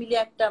বাংলাদেশ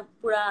মিলিয়ে একটা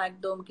পুরা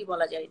একদম কি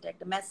বলা যায়, এটা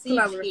একটা ম্যাসিভ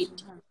হিট,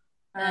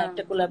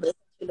 একটা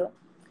কোলাবোরেশন ছিল।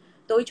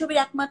 তো ওই ছবির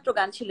একমাত্র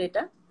গান ছিল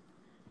এটা।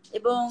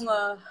 এবং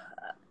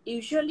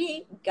ইউজুয়ালি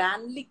গান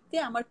লিখতে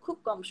আমার খুব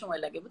কম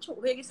সময় লাগে, বুঝছো,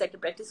 হয়ে গেছে একটা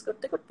প্র্যাকটিস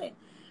করতে করতে,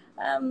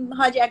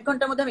 হয় যে 1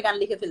 ঘন্টার মধ্যে আমি গান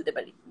লিখে ফেলতে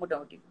পারি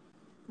মোটামুটি।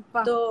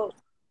 তো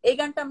এই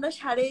গানটা আমরা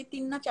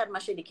 3.5 না 4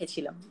 মাসে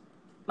লিখেছিলাম,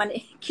 মানে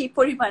কি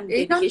পরিমাণ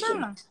ডেডিকেশন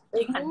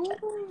এই গানটা।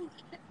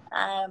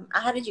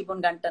 আহারে জীবন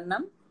গানটার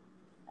নাম।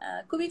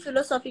 খুবই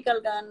ফিলোসফিক্যাল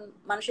গান,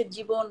 মানুষের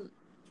জীবন,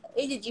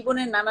 এই যে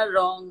জীবনের নানা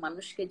রং,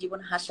 মানুষকে জীবন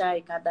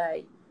হাসায়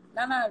কাঁদায়,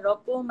 নানা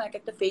রকম এক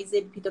একটা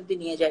ফেজের ভিতর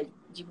দিয়ে নিয়ে যায়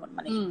জীবন,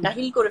 মানে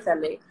কাহিল করে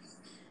ফেলে।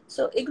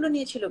 সো এগুলো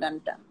নিয়ে ছিল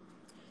গানটা।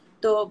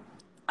 তো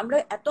আমরা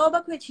এত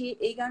অবাক হয়েছি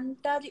এই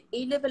গানটা যে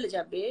এই লেভেলে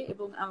যাবে।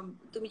 এবং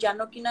তুমি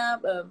জানো কিনা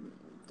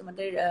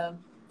তোমাদের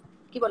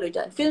কি বলো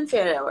এটা, ফিল্ম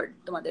ফেয়ার অ্যাওয়ার্ড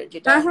তোমাদের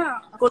যেটা,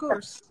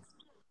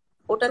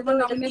 ওটাতেও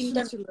এটা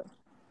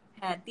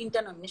তিনটা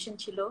নমিনেশন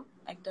ছিল।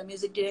 একটা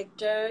মিউজিক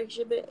ডিরেক্টর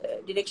হিসেবে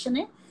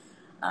ডিরেকশনে,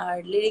 আর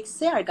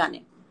লিরিক্সে, আর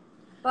গানে।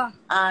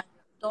 আর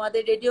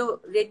তোমাদের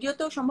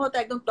রেডিওতেও সম্ভবত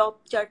একদম টপ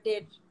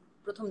চার্টের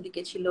প্রথম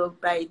দিকে ছিল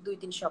প্রায়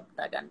 2-3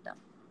 সপ্তাহ গানটা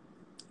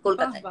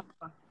কলকাতায়।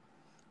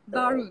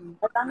 দারুণ।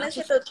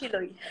 বাংলাদেশে তো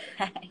ছিলই।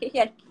 এই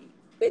আর কি,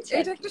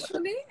 এটা একটু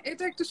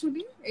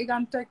শুনি এই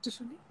গানটা একটু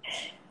শুনি।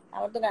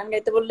 আমার তো গান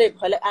গাইতে বললে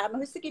ভয় লাগে। আমার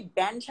হচ্ছে কি,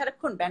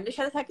 সারাক্ষণ ব্যান্ডের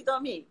সাথে থাকি, তো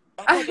আমি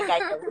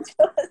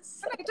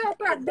এটা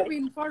তো একদম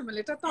ইনফর্মাল,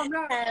 এটা তো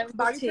আমরা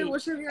বাড়িতে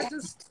বসে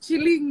জাস্ট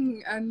চিলিং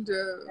এন্ড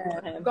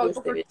গল্প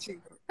করছি।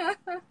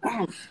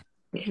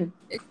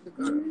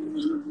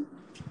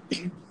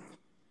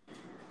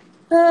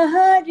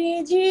 আহারে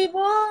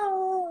জীবন,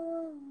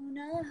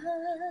 আহা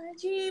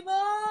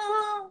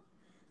জীবন,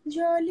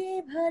 জলে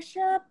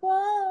ভাসা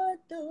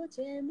পদ্ম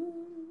যেমন।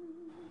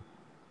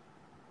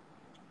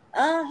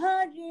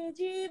 আহারে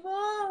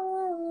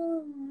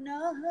জীবন,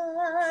 আহা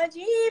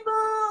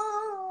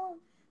জীবন,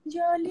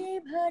 জলে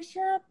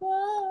ভাসা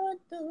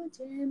পদ্ম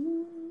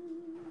যেমন।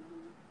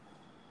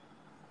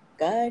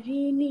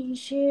 কারিনি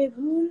সে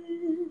ভুল,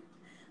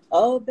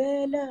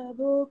 অবেলা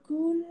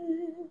বকুল,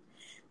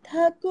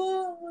 থাকো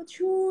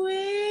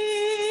ছুঁয়ে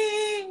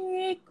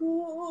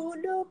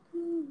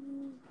কুলকুল,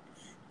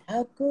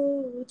 থাকো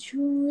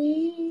ছুঁয়ে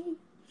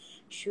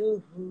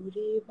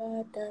শহুরে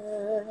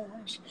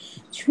বাতাস,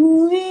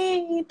 ছুঁয়ে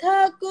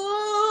থাকো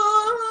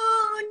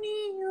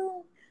নিয়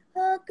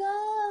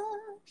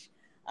আকাশ।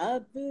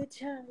 আব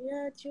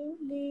ছায়া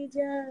চলে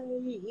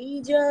যাই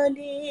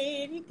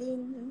জলের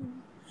দিন,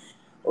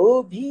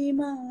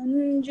 অভিমান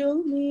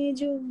জমে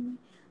জমে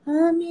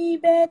আমি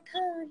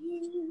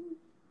ব্যথাহীন।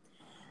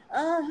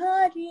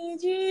 আহারে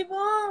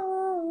জীবন,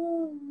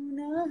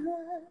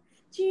 আহা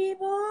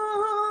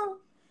জীবন,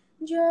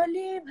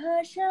 জলে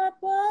ভাসা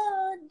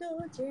পদ্ম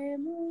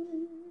যেমন।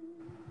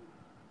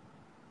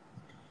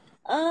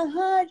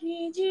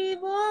 আহারে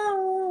জীবন,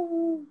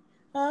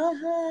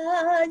 আহা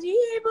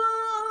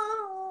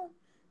জীবন,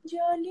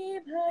 জলে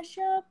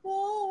ভাসা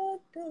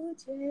পদ্ম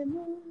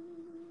যেমন।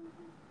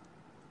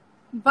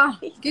 বাহ,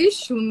 কি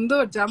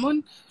সুন্দর! যেমন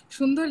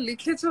সুন্দর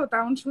লিখেছো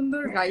তেমন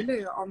সুন্দর গাইলে।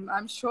 আই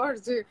এম শিওর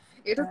যে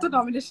এটা তো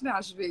নমিনেশনে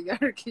আসবেই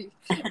আর কি,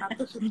 এত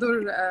সুন্দর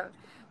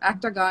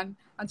একটা গান।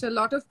 আচ্ছা,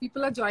 lot of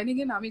people R joining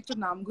in. আমি একটু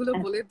নামগুলো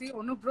বলে দিই।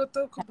 অনুব্রত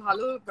খুব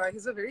ভালো, he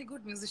is a very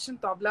good musician,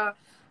 তবলা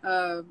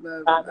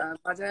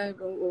বাজায়,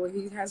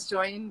 হি হ্যাজ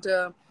জয়েন্ড।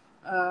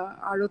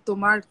 আরো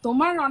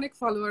তোমার অনেক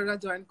ফলোয়াররা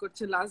জয়েন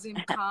করছে, লাজিম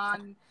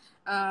খান,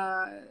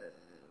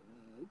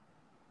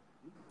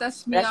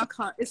 তাসমিয়া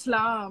খান,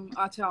 ইসলাম,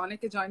 আচ্ছা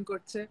অনেকে জয়েন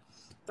করছে।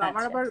 তো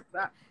আমার আবার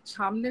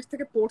সামনের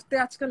থেকে পড়তে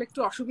আজকাল একটু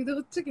অসুবিধা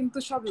হচ্ছে, কিন্তু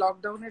সব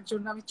লকডাউনের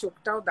জন্য আমি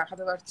চোখটাও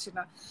দেখাতে পারছি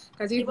না।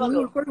 কাজেই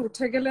হুড় করে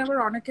উঠে গেলে আবার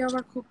অনেকে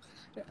আবার খুব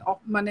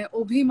মানে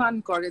অভিমান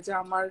করে যে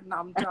আমার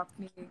নামটা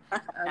আপনি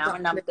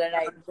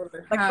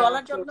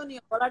গলার যত্ন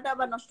নিও, গলাটা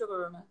আবার নষ্ট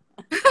করো না।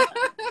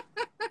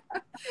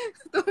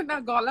 তো না,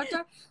 গলাটা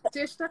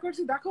চেষ্টা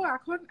করছি। দেখো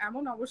এখন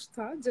এমন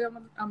অবস্থা যে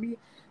আমি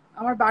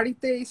আমার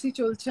বাড়িতে এসি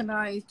চলছে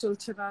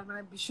না,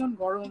 মানে ভীষণ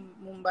গরম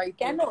মুম্বাই।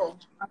 কেন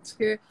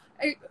আজকে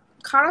এই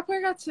খারাপ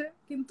হয়ে গেছে,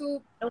 কিন্তু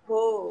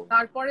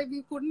তারপরে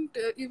উই কুডন্ট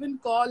ইভেন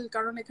কল,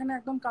 কারণ এখানে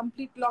একদম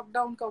কমপ্লিট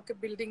লকডাউন, কাউকে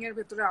বিল্ডিং এর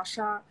ভেতরে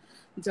আসা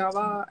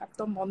যাওয়া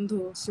একদম বন্ধ।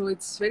 সো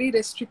ইটস ভেরি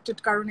রেস্ট্রিক্টেড,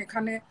 কারণ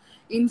এখানে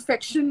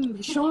ইনফেকশন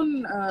ভীষণ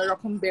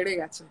রকম বেড়ে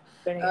গেছে।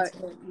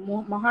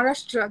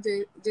 মহারাষ্ট্র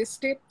যে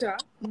স্টেটটা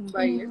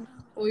মুম্বাইয়ের,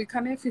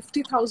 ওইখানে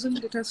 50,000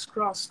 it has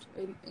crossed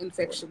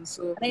infection.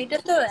 So এটা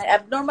তো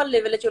অ্যাবনরমাল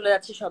লেভেলে চলে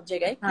যাচ্ছে সব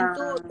জায়গায়।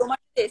 কিন্তু তোমার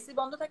এসি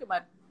বন্ধ থাকে,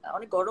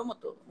 অনেক গরম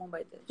হতো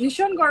মুম্বাইতে,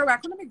 ভীষণ গরম।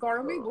 এখন আমি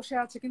গরমেই বসে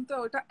আছি, কিন্তু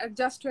ওটা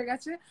অ্যাডজাস্ট হয়ে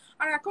গেছে।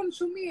 আর এখন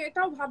সুমি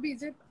এটাও ভাবি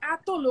যে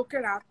এত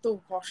লোকের এত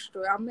কষ্ট,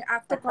 আমি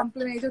এত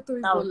কমপ্লেন, এই যে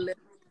তুমি বললে,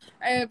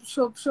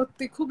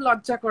 সত্যি খুব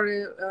লজ্জা করে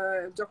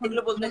যখন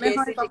মনে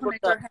হয় তখন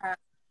এটা। হ্যাঁ,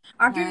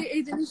 আগে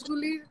এই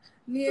জিনিসগুলির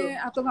নিয়ে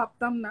এত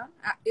ভাবতাম না।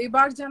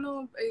 এবার যেন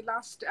এই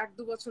লাস্ট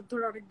 1-2 বছর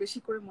ধরে অনেক বেশি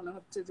করে মনে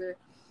হচ্ছে যে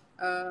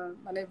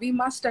মানে we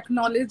must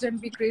acknowledge and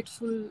be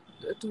grateful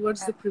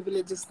towards the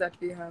privileges that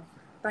we have,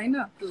 তাই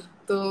না?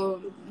 তো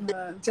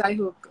যাই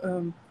হোক,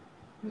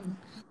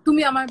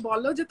 তুমি আমায়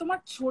বলো যে তোমার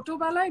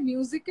ছোটবেলায়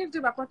মিউজিকের যে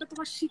ব্যাপারটা,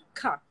 তোমার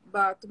শিক্ষা,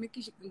 বা তুমি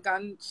কি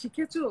গান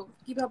শিখেছো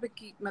কিভাবে,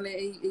 কি মানে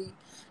এই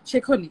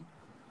শেখনি?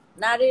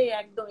 না রে,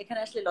 একদম এখানে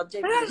আসলে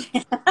লজ্জায় পড়ে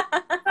যাই।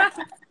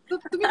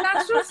 তুমি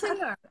ন্যাচারাল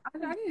সিঙ্গার?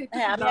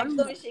 হ্যাঁ, আমি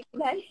একদমই শিখি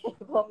নাই,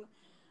 এবং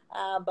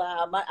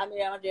আমি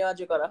আমার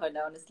রেওয়াজও করা হয় না,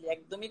 অনেস্টলি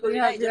একদমই করি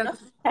না, এইজন্য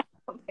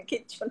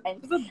কিচ্ছু নাই।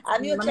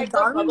 আমি হচ্ছে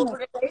একদম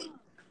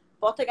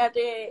পথে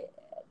ঘাটে,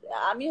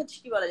 আমি হচ্ছে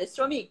কি বলা যায়,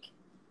 শ্রমিক,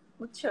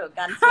 বুঝছো,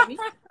 গান শ্রমিক।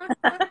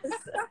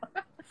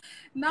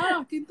 না,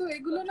 কিন্তু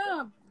এগুলো না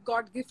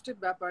গড গিফটেড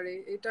ব্যাপারে,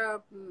 এটা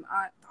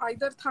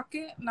আইদার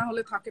থাকে না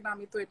হলে থাকে না,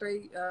 আমি তো এটাই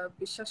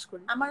বিশ্বাস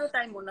করি। আমারও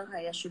তাই মনে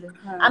হয় আসলে।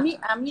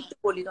 আমি একটু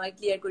বলি, তোমায়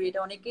ক্লিয়ার করি,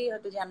 এটা অনেকেই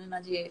হয়তো জানে না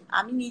যে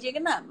আমি নিজেকে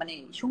না মানে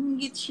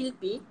সঙ্গীত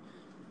শিল্পী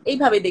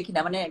এইভাবে দেখি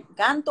না। মানে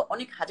গান তো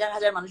অনেক হাজার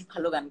হাজার মানুষ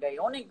ভালো গান গায়,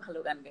 অনেক ভালো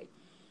গান গায়।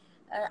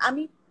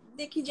 আমি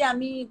দেখি যে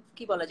আমি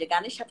কি বলা যায়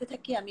গানের সাথে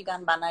থাকি, আমি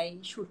গান বানাই,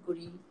 সুর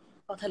করি,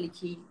 কথা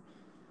লিখি,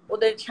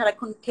 ওদের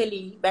সারাক্ষণ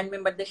খেলি, ব্যান্ড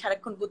মেম্বারদের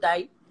সারাক্ষণ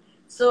গুতাই।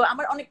 সো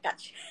আমার অনেক কাজ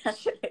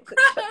আসলে।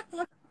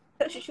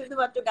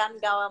 শুধুমাত্র গান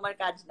গাওয়া আমার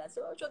কাজ না।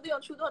 সো যদি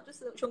শুধুমাত্র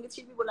সঙ্গীত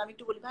শিল্পী বলে আমি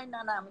একটু বলি ভাই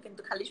না না, আমি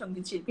কিন্তু খালি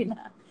সঙ্গীত শিল্পী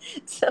না।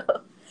 সো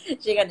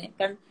সেখানে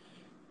কারণ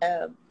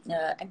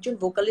একজন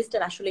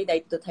ভোকালিস্টের আসলেই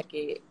দায়িত্ব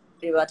থাকে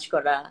রেওয়াজ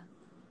করা,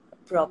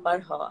 প্রপার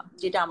হওয়া,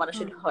 যেটা আমার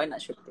আসলে হয় না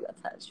সত্যি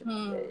কথা।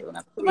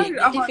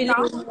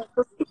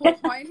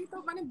 হয়নি তো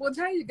মানে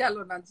বোঝাই গেল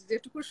না,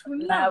 যেটুকু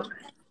শুনলাম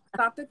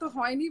তাতে তো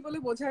হয়নি বলে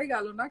বোঝাই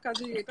গেল না।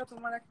 কাজে এটা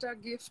তোমার একটা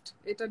গিফট,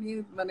 এটা নিয়ে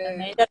মানে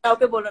এটা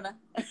কাউকে বলো না।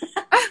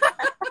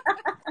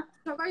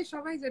 সবাই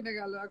সবাই জেনে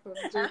গেল এখন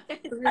যে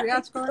তুমি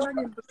রেয়াজ করো না,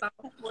 কিন্তু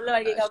বললো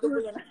আর কি, কাউকে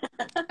বলো না।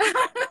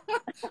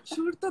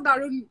 সুর তো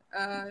দারুণ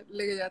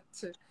লেগে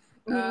যাচ্ছে।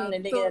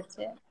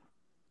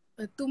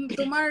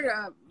 তোমার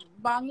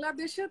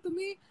বাংলাদেশে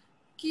তুমি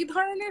কি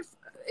ধরনের,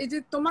 এই যে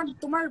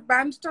তোমার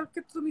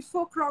ব্যান্ডটাকে তুমি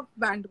ফোক রক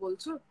ব্যান্ড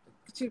বলছো,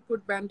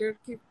 চিরকুট ব্যান্ডের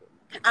কি?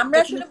 আমরা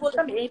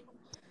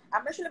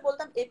আসলে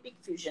বলতাম এপিক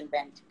ফিউশন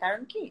ব্যান্ড।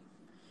 কারণ কি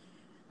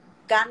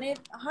গানের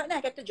হয় না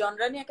এক একটা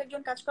জনরা নিয়ে এক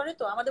একজন কাজ করে,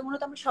 তো আমাদের মনে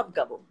হতো আমরা সব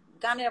গাবো।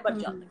 গানের আবার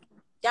জনরা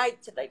যা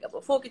ইচ্ছে তাই গাবো,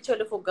 ফোক ইচ্ছে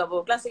হলে ফোক গাবো,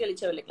 ক্লাসিক্যাল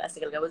ইচ্ছে হলে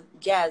ক্লাসিক্যাল গাবো,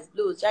 জ্যাজ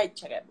ব্লুজ যা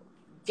ইচ্ছা গাবো,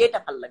 যেটা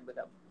ভালো লাগবে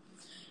গাবো।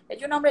 এই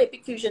জন্য আমরা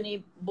এপিক ফিউশনই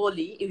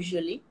বলি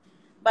ইউজুয়ালি।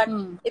 বাট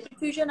এপিক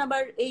ফিউশন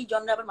আবার এই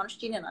জনরা আবার মানুষ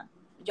চিনে না।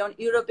 যেমন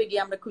ইউরোপে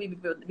গিয়ে আমরা খুবই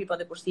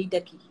বিপদে পড়ছি, এইটা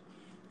কি।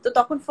 তো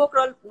তখন ফোক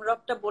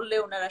রকটা বললে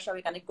ওনারা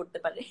সবাই কানেক্ট করতে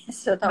পারে,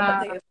 সো তখন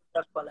থেকে ফোক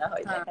রক বলা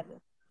হয়। দেখা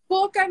যায়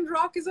folk and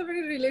rock is a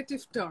very relative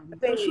term.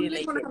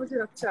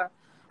 আচ্ছা,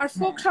 আর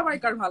ফোক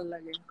সবাইকার ভালো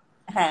লাগে।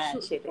 হ্যাঁ,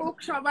 ফোক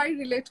সবাই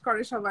রিলেট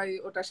করে, সবাই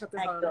ওটার সাথে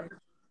ভালো লাগে।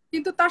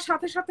 কিন্তু তার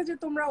সাথে সাথে যে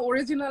তোমরা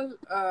অরিজিনাল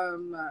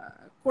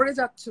করে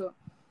যাচ্ছ,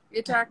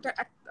 এটা একটা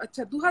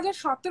আচ্ছা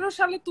 2017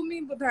 সালে তুমি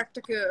বোধহয়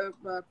একটা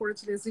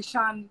করেছিলে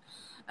জিশান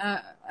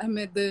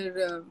আহমেদের,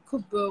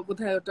 খুব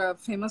বোধহয় ওটা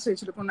ফেমাস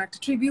হয়েছিল, কোন একটা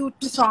ট্রিবিউট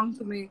সং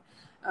তুমি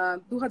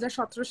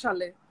 2017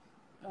 সালে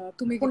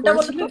তুমি কোনটা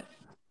বলছো?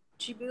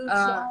 ট্রিবিউট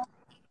সং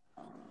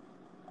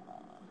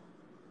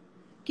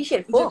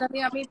কিসের? যেটা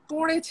নিয়ে আমি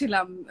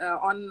পড়েছিলাম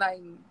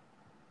অনলাইন,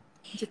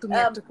 যে তুমি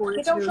একটা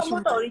করেছিলে। এটা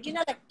সম্ভবত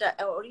অরিজিনাল একটা,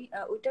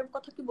 ওইটার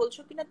কথা কি বলছো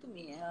কিনা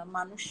তুমি?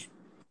 মানুষ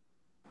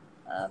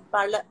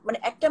পারলা মানে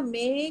একটা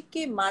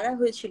মেয়েকে মারা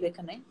হয়েছিল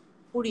এখানে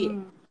পুড়িয়ে,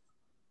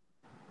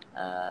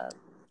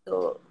 তো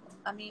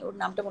আমি ওর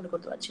নামটা মনে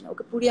করতে পারছি না,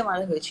 ওকে পুড়িয়ে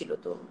মারা হয়েছিল।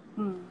 তো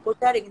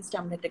ওটার এগেইনস্টে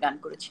আমরা একটা গান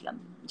করেছিলাম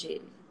যে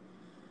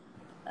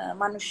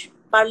মানুষ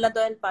পারলা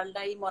দয়াল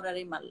পারলাই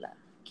মরারে মাল্লা।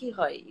 কি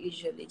হয়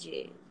ইউজুয়ালি যে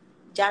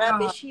যারা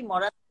বেশি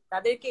মরা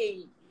তাদেরকেই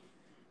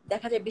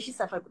দেখা যায় বেশি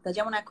সাফার করতে হয়।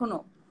 যেমন এখনো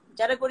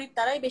যারা গরিব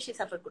তারাই বেশি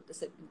সাফার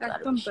করতেছে।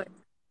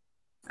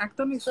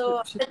 একদমই। তো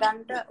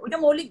গানটা ওইটা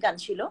মৌলিক গান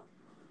ছিল,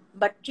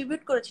 বাট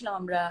ট্রিবিউট করেছিলাম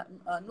আমরা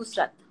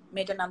নুসরাত,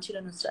 মেয়েটার নাম ছিল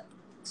নুসরাত।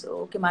 সো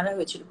ওকে মারা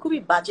হয়েছিল, খুবই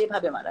বাজে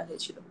ভাবে মারা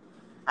হয়েছিল,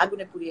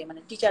 আগুনে পুড়িয়ে,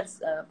 মানে টিচার,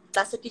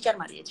 ক্লাসের টিচার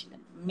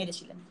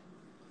মেরেছিলেন।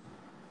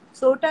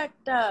 সো ওটা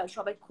একটা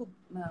সবাই খুব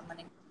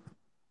মানে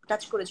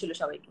টাচ করেছিল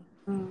সবাইকে।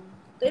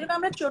 তো এরকম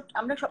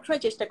আমরা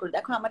সবসময় চেষ্টা করি।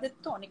 দেখো আমাদের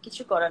তো অনেক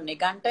কিছু করার নেই,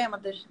 গানটাই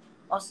আমাদের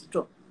অস্ত্র।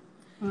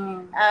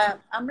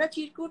 আমরা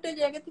চিরকুটের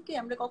জায়গা থেকে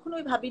আমরা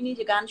কখনোই ভাবিনি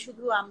যে গান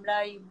শুধু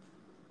আমরাই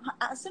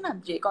আছে না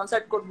যে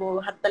কনসার্ট করবো,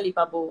 হাততালি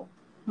পাবো,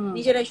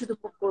 নিজেরাই শুধু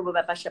করবো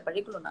ব্যাপার স্যাপার,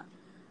 এগুলো না।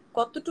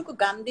 কতটুকু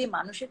গান দিয়ে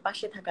মানুষের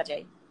পাশে থাকা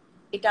যায়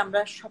এটা আমরা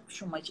সব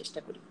সময় চেষ্টা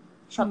করি,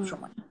 সব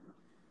সময়।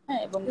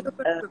 হ্যাঁ, এবং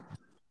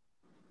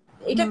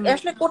এটা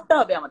আসলে করতে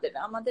হবে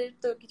আমাদের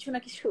তো কিছু না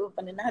কিছু,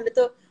 মানে না হলে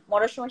তো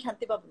মরার সময়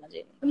শান্তি পাবো না। যে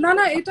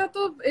না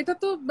এটা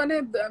তো মানে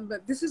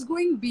this is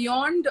going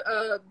beyond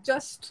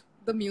just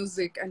the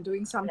music and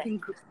doing something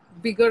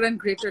bigger and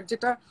greater,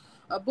 যেটা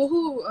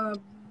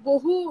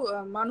বহু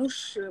মানুষ,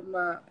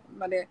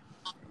 মানে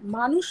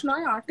মানুষ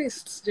নয়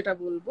আর্টিস্ট যেটা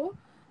বলবো,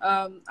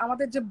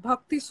 আমাদের যে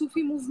ভক্তি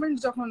সুফি মুভমেন্ট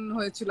যখন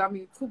হয়েছিল,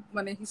 আমি খুব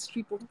মানে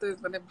হিস্ট্রি পড়তে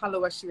মানে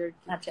ভালোবাসি আর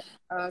কি,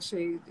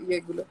 সেই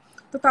ইয়েগুলো।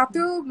 তো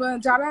তাতেও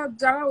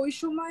যারা ওই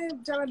সময়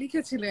যারা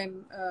লিখেছিলেন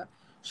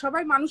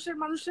সবাই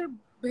মানুষের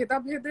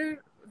ভেদাভেদের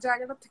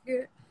জায়গাটা থেকে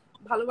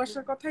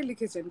ভালোবাসার কথাই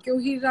লিখেছেন। কেউ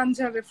হীর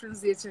রাঞ্ঝার রেফারেন্স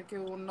দিয়েছে,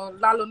 কেউ অন্য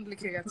লালন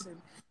লিখে গেছেন।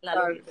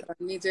 আর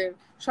নিজের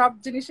সব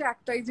জিনিসে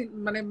একটাই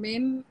মানে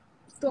মেন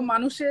তো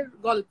মানুষের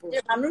গল্প,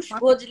 মানুষ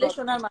বুঝলে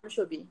শোনার মানুষ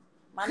হবি,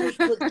 মানুষ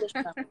বুঝলে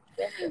শোনার।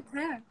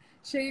 হ্যাঁ,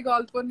 সেই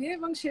গল্প নিয়ে,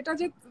 এবং সেটা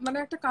যে মানে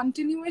একটা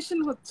কন্টিনিউয়েশন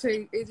হচ্ছে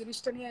এই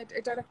জিনিসটা নিয়ে,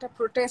 এটার একটা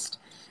প্রোটেস্ট।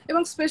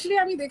 এবং স্পেশালি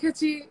আমি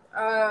দেখেছি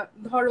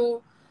ধরো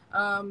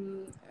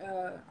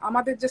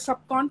আমাদের যে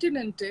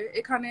সাবকন্টিনেন্টে,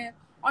 এখানে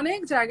অনেক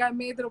জায়গায়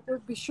মেয়েদের ওপর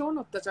ভীষণ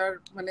অত্যাচার,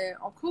 মানে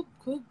খুব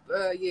খুব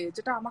ইয়ে,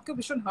 যেটা আমাকে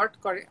ভীষণ হার্ট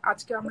করে।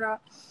 আজকে আমরা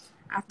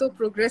এত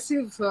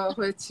প্রোগ্রেসিভ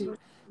হয়েছি,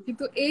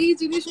 কিন্তু এই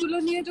জিনিসগুলো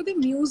নিয়ে যদি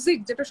মিউজিক,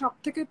 যেটা সব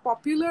থেকে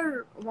popular,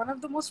 one of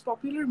the most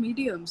popular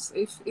mediums,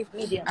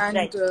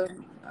 and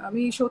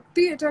আমি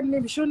সত্যি এটা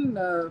নিয়ে ভীষণ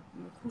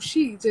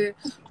খুশি যে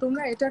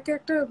তোমরা এটাকে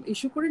একটা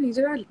ইস্যু করে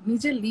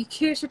নিজে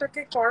লিখে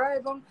সেটাকে করা,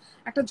 এবং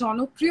একটা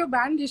জনপ্রিয়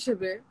ব্যান্ড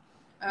হিসেবে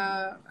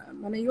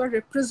মানে you R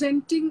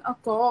representing a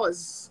cause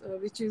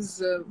which is,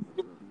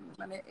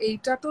 মানে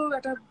এইটা তো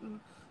একটা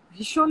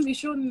ভীষণ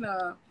ভীষণ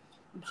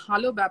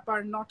ভালো ব্যাপার।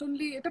 নট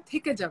অনলি এটা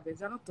থেকে যাবে,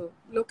 জানো তো,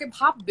 লোকে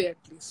ভাববে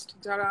অ্যাটলিস্ট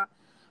যারা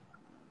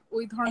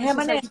ওই ধরনের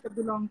সোসাইটিতে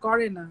বিলং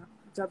করে না,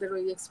 যাদের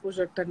ওই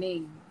এক্সপোজারটা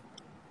নেই।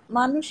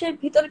 মানুষের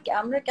ভিতর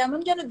আমরা কেমন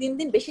যেন দিন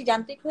দিন বেশি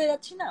যান্ত্রিক হয়ে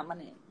যাচ্ছি না,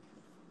 মানে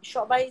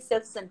সবাই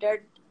সেলফ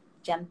সেন্টার্ড,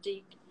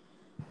 যান্ত্রিক।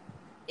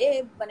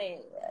 মানে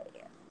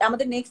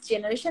আমাদের নেক্সট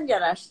জেনারেশন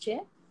যারা আসছে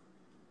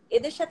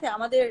এদের সাথে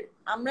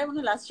আমরা মনে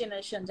হয় লাস্ট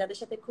জেনারেশন যাদের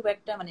সাথে খুব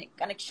একটা মানে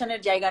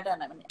কানেকশনের জায়গাটা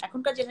না, মানে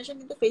এখনকার জেনারেশন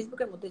কিন্তু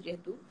ফেসবুকের মধ্যে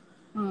যেহেতু,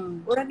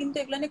 ওরা কিন্তু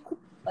এগুলো নিয়ে খুব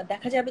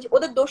দেখা যাবে যে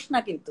ওদের দোষ না,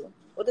 কিন্তু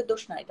ওদের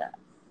দোষ না এটা,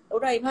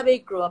 ওরা এইভাবেই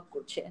গ্রো আপ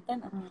করছে, তাই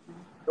না?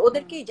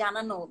 ওদেরকেই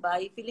জানানো বা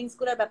এই ফিলিংস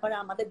গুলোর ব্যাপারে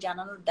আমাদের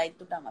জানানোর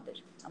দায়িত্বটা আমার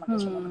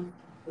কাছে মনে হয়।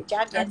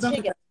 যা গেছে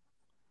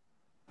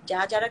যা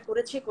যারা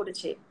করেছে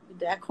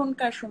কিন্তু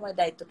এখনকার সময়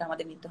দায়িত্বটা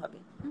আমাদের নিতে হবে,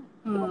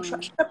 এবং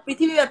সারা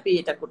পৃথিবীব্যাপী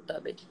এটা করতে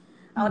হবে।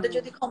 আমাদের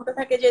যদি ক্ষমতা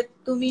থাকে যে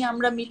তুমি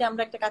আমরা মিলে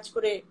আমরা একটা কাজ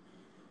করে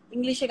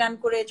ইংলিশে গান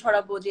করে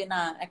ছড়াবো, যে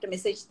না একটা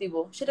মেসেজ দিব,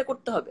 সেটা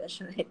করতে হবে।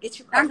 আসলে কিছু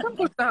একদম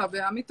করতে হবে।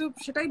 আমি তো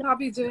সেটাই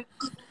ভাবি যে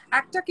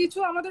একটা কিছু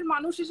আমাদের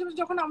মানুষ হিসেবে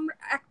যখন আমরা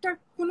একটা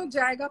কোনো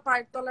জায়গা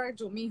পায়ের তলায়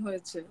জমি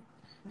হয়েছে,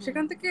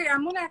 সেখান থেকে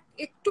এমন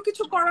একটু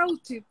কিছু করা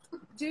উচিত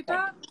যেটা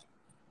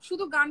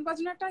শুধু গান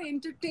বাজনাটা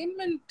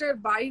এন্টারটেইনমেন্টের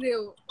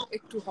বাইরেও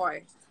একটু হয়,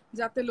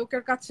 যাতে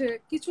লোকের কাছে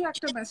কিছু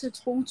একটা মেসেজ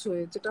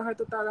পৌঁছয়, যেটা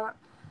হয়তো তারা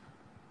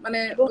মানে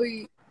ওই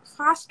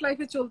ফাস্ট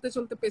লাইফে চলতে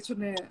চলতে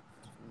পেছনে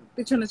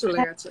চলে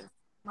গেছে,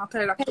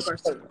 মাথায় রাখতে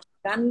পারছে।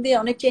 গান দিয়ে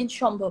অনেক চেঞ্জ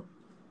সম্ভব,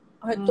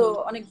 হয়তো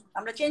অনেক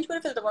আমরা চেঞ্জ করে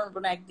ফেলতে পারবো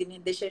না একদিনে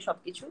দেশের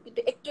সবকিছু, কিন্তু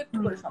একটু একটু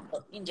করে সম্ভব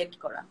ইনজেক্ট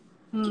করা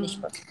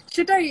জিনিসপত্র।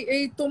 সেটাই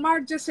এই তোমার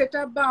যে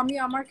সেটআপ, বা আমি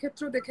আমার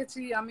ক্ষেত্রে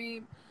দেখেছি, আমি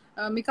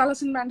মিকাল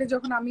হাসান ব্যান্ডে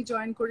যখন আমি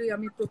জয়েন করি,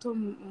 আমি প্রথম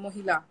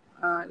মহিলা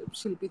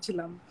শিল্পী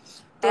ছিলাম।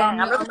 তো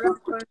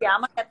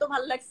আমার এত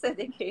ভালো লাগছে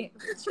দেখে।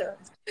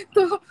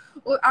 তো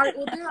আর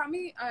ওদের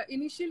আমি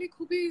ইনিশিয়ালি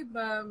খুবই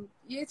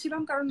ইয়ে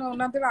ছিলাম, কারণ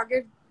ওনাদের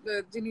আগের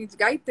যিনি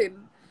গাইতেন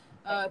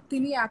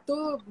তিনি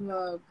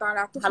তার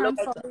এত ফ্যান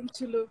ফলোইং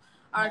ছিল,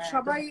 আর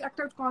সবাই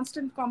একটা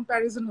কনস্ট্যান্ট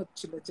কম্প্যারিজন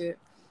হচ্ছিল যে,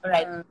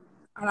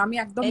 আর আমি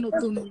একদম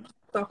নতুন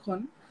তখন।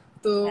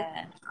 তো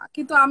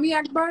কিন্তু আমি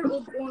একবার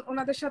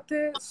ওনাদের সাথে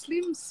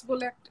স্লিমস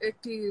বলে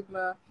একটি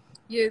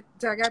ইয়ে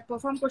জায়গায়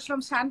পারফর্ম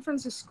করছিলাম সান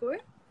ফ্রান্সিসকোয়।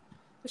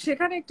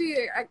 সেখানে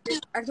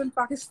একজন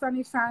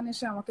পাকিস্তানি ফ্যান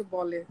এসে আমাকে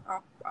বলে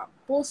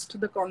পোস্ট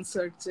দ্য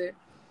কনসার্ট যে,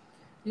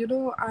 you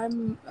know,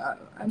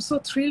 I'm so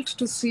thrilled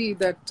to see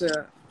that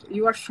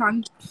you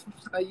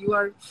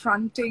are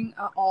fronting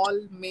a all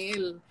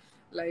male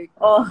like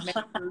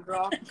metal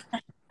rock.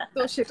 তো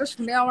সেটা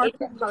শুনে আমার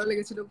খুব ভালো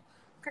লেগেছিল।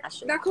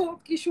 দেখো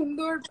কি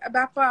সুন্দর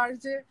ব্যাপার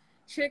যে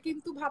সে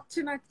কিন্তু ভাবছে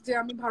না যে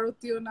আমি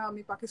ভারতীয় না,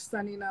 আমি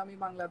পাকিস্তানি না, আমি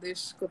বাংলাদেশ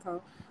কোথাও।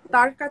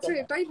 তার কাছে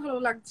এটাই ভালো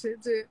লাগছে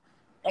যে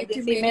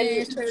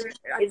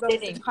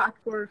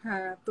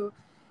হ্যাঁ, তো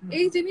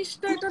এই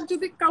জিনিসটা এটা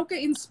যদি কাউকে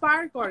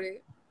ইন্সপায়ার করে,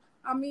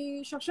 আমি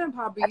সবসময়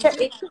ভাবি।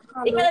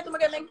 এখানে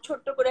তোমাকে আমি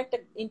ছোট্ট করে একটা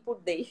ইনপুট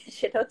দেই,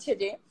 সেটা হচ্ছে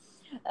যে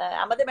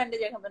আমাদের ব্যান্ডে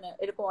যখন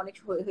এরকম অনেক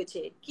হয়েছে,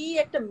 কি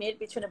একটা মেয়ের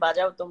পিছনে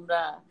বাজাও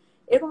তোমরা,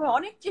 এরকম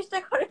অনেক চেষ্টা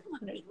করে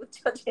মানুষ,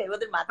 বুঝছো, যে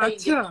ওদের মাথায়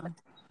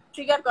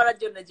ট্রিগার করার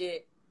জন্য, যে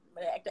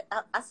মানে একটা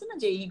আছে না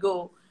যে ইগো,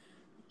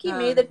 কি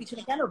মেয়েদের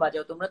পিছনে কেন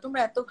বাজাও তোমরা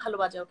এত ভালো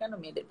বাজাও কেন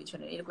মেয়েদের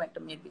পিছনে, এরকম একটা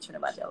মেয়ের পিছনে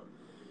বাজাও।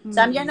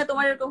 আমি জানি না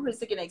তোমার এরকম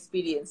হয়েছে কিনা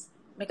এক্সপিরিয়েন্স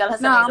মিকাল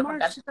হাসান?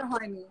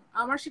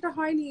 আমার সেটা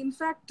হয়নি।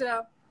 ইনফ্যাক্ট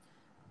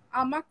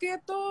আমাকে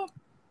তো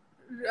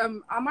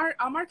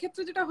আমার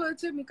ক্ষেত্রে যেটা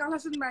হয়েছে মিকাল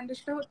হাসান ব্যান্ডে,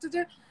 সেটা হচ্ছে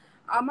যে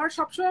আমার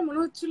সবসময়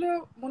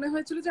মনে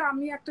হয়েছিল যে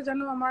আমি একটা যেন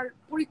আমার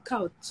পরীক্ষা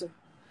হচ্ছে,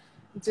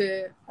 যে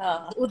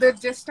ওদের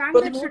যে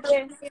স্ট্যান্ডার্ড সেটা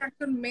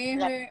একজন মেয়ে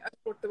হয়ে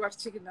করতে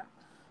পারছি কিনা।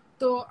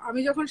 তো আমি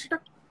যখন সেটা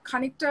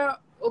খানিকটা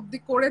অবধি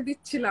করে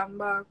দিচ্ছিলাম,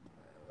 বা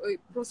ওই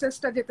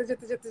প্রসেসটা যেতে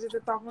যেতে যেতে যেতে,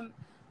 তখন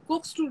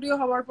কোক স্টুডিও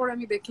হওয়ার পর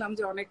আমি দেখলাম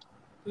যে অনেক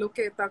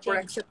লোকে তারপর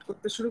অ্যাকসেপ্ট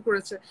করতে শুরু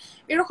করেছে।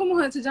 এরকমও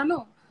হয়েছে জানো,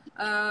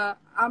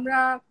 আমরা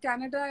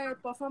কানাডায়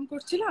পারফর্ম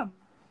করছিলাম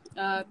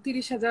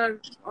 30,000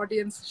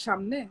 অডিয়েন্স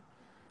সামনে,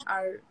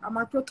 আর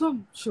আমার প্রথম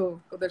শো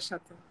ওদের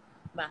সাথে।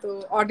 তো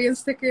অডিয়েন্স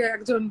থেকে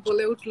একজন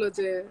বলে উঠলো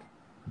যে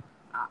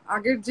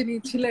আগের যিনি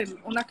ছিলেন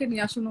ওনাকে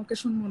নিয়ে আসুন, ওকে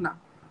শুনবো না।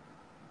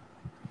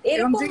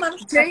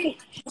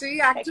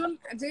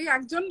 যেই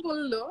একজন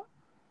বললো,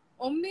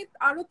 অমনি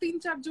আরো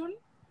 3-4 জন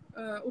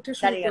উঠে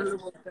শুরু করলো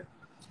বলতে।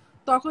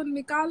 তখন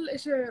মিকাল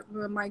এসে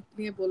মাইক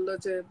নিয়ে বললো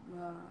যে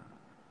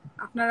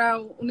আপনারা,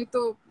 উনি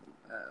তো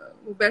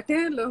बैठे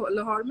हैं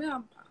लाहौर में,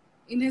 आप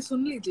इन्हें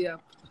सुन लीजिए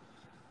आप।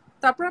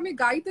 তারপর আমি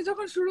গাইতে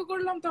যখন শুরু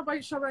করলাম, তখন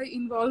সবাই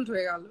ইনভলভ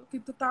হয়ে গেল।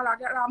 কিন্তু তার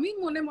আগে আমি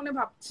মনে মনে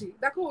ভাবছি,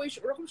 দেখো ওই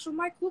ওরকম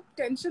সময় খুব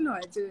টেনশন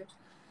হয় যে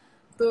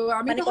তো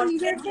আমি তখন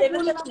নিজেকে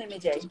বললাম, নেমে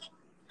যায়,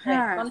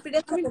 হ্যাঁ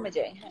কনফিডেন্সটা কমে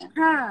যায়।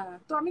 হ্যাঁ,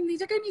 তো আমি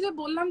নিজেকে নিজে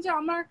বললাম যে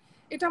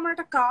এটা আমার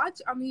একটা কাজ,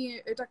 আমি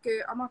এটাকে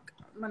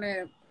মানে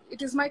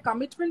ইট ইজ মাই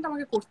কমিটমেন্ট,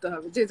 আমাকে করতে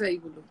হবে যে যাই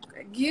বলুক,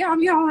 গিয়ে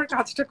আমি আমার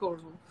কাজটা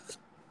করব,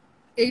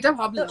 এইটা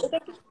ভাবলাম।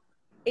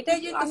 এটাই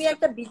যে তুমি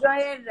একটা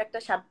বিজয়ের একটা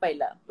স্বাদ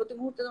পাইলা, প্রতি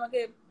মুহূর্তে তোমাকে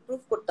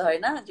প্রুফ করতে হয়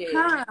না যে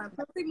হ্যাঁ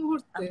প্রতি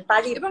মুহূর্তে।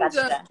 এবং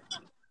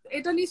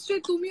এটা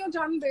নিশ্চয়ই তুমিও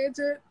জানবে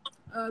যে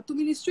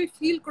তুমি নিশ্চয়ই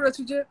ফিল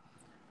করেছো যে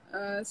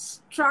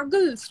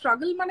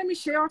স্ট্রাগল মানে আমি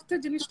সে অর্থে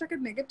জিনিসটাকে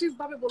নেগেটিভ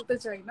ভাবে বলতে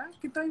চাই না,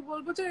 কিন্তু আমি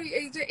বলবো যে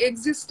এই যে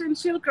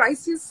existential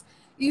crisis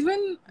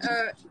even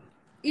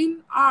in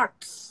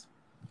arts,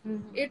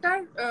 এটার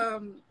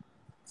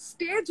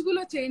স্টেজ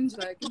গুলো চেঞ্জ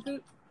হয় কিন্তু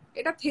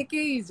এটা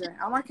থেকেই যায়।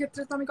 আমার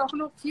ক্ষেত্রে তো আমি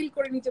কখনো ফিল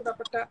করিনি যে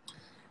ব্যাপারটা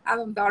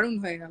একদম দারুণ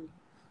হয়ে গেল।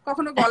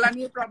 কখনো গলা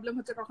নিয়ে প্রবলেম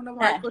হচ্ছে, কখনো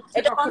ভয় করছে,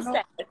 কখনো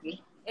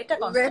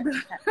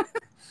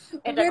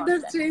ওয়েদার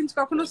চেঞ্জ,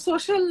 কখনো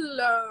সোশ্যাল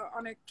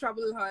অনেক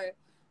ট্রাবল হয়,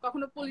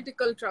 কখনো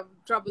পলিটিক্যাল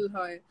ট্রাবল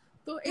হয়।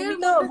 তো এর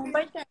মধ্যে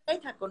মুম্বাইতে একাই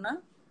থাকো না?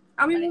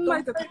 আমি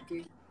মুম্বাইতে থাকি,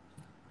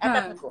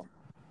 একা থাকো?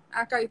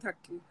 একাই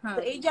থাকি, হ্যাঁ।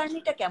 এই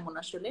জার্নিটা কেমন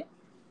আসলে?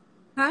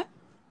 হ্যাঁ,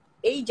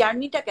 এই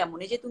জার্নিটা কেমন,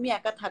 এই যে তুমি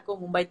একা থাকো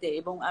মুম্বাইতে,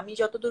 এবং আমি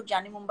যতদূর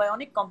জানি মুম্বাই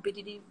অনেক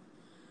কম্পিটিটিভ,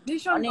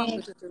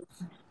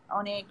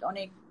 অনেক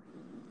অনেক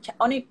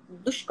অনেক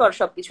দুষ্কর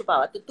সবকিছু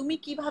পাওয়া, তো তুমি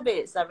কিভাবে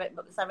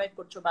সার্ভাইভ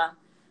করছো বা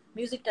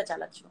মিউজিকটা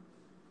চালাচ্ছো?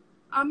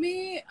 আমি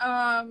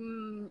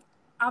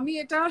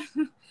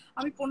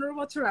আমি 15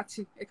 বছর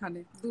আছি এখানে।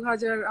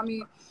 2000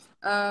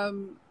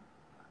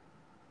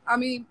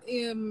 আমি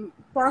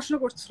পড়াশোনা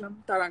করছিলাম,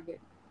 তার আগে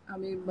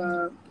আমি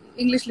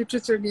ইংলিশ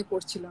লিটারেচার নিয়ে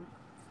পড়ছিলাম।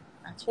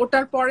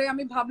 ওটার পরে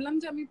আমি ভাবলাম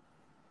যে আমি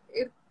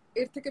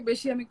এর থেকে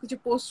বেশি আমি কিছু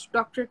পোস্ট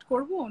ডক্টরেট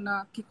করব না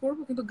কি করব,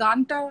 কিন্তু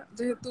গানটা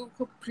যেহেতু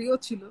খুব প্রিয়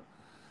ছিল,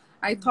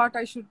 I thought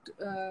I should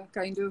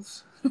kind of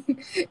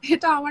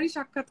এটা আমারই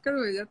সাক্ষাৎকার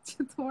হয়ে যাচ্ছে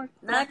তোমার,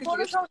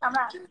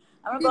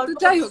 কিন্তু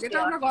যাই হোক এটা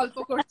আমরা গল্প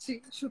করছি,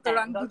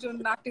 সুতরাং দুজন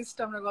আর্টিস্ট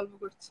আমরা গল্প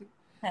করছি।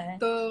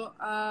 তো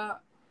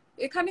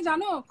এখানে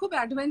জানো খুব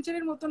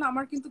অ্যাডভেঞ্চারের মতন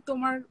আমার কিন্তু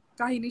তোমার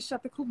কাহিনীর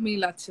সাথে খুব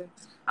মিল আছে।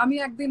 আমি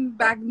একদিন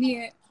ব্যাগ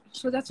নিয়ে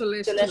সোজা চলে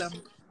এসেছিলাম।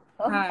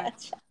 হ্যাঁ,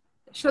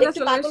 সোজা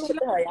চলে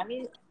এসেছিলাম।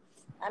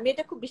 আমি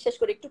এটা খুব বিশ্বাস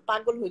করি, একটু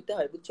পাগল হইতে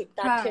হয়, বুঝছো,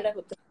 তার ছেড়া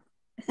হতে।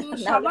 তো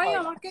সবাই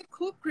আমাকে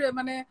খুব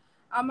মানে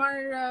আমার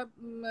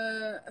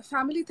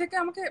ফ্যামিলি থেকে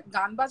আমাকে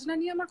গান বাজনা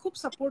নিয়ে আমার খুব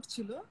সাপোর্ট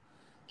ছিল,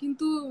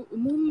 কিন্তু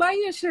মুম্বাই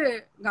এসে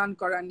গান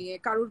করা নিয়ে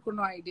কারোর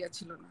কোনো আইডিয়া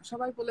ছিল না।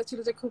 সবাই বলেছিল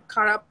যে খুব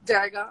খারাপ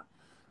জায়গা,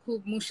 খুব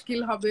মুশকিল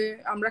হবে,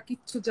 আমরা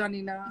কিচ্ছু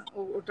জানি না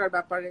ওটার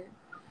ব্যাপারে।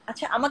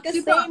 আচ্ছা, আমাকে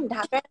সেম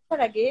ঢাকায়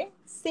আসার আগে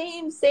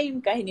সেম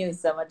কাহিনী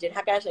হয়েছে আমার, যে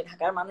ঢাকায় আসে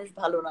ঢাকার মানুষ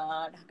ভালো না,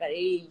 ঢাকার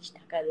এই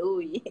ঢাকার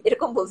ওই,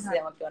 এরকম বলছে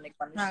আমাকে অনেক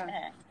মানুষ।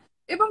 হ্যাঁ,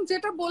 এবং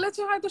যেটা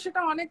বলেছে হয়তো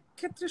সেটা অনেক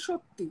ক্ষেত্রে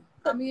সত্যি।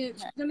 আমি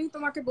সেজন্যই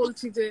তোমাকে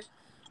বলছি যে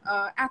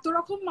এত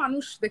রকম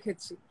মানুষ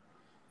দেখেছি,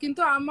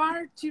 কিন্তু আমার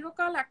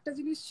চিরকাল একটা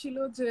জিনিস ছিল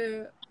যে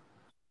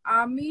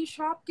আমি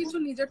সবকিছু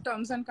নিজের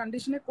টার্মস এন্ড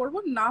কন্ডিশনে করব,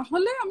 না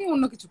হলে আমি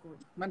অন্য কিছু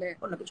করব, মানে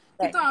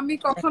কিন্তু আমি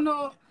কখনো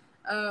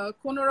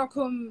কোন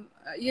রকম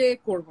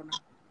করব না,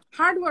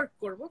 হার্ড ওয়ার্ক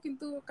করব,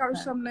 কিন্তু কারোর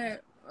সামনে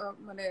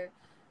মানে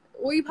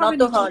ওইভাবে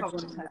নিচু হব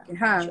না।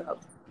 হ্যাঁ,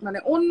 মানে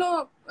অন্য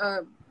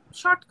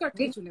শর্টকাট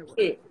কিছু নেব,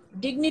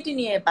 ডিগনিটি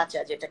নিয়ে বাঁচা,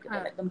 যেটাকে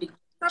বলে একদম।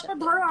 তারপর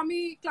ধরো আমি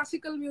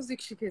ক্লাসিক্যাল মিউজিক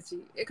শিখেছি,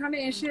 এখানে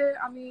এসে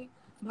আমি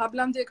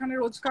ভাবলাম যে এখানে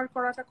রোজগার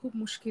করাটা খুব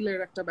মুশকিলের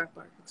একটা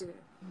ব্যাপার, যে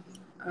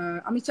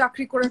আমি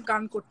চাকরি করে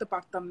গান করতে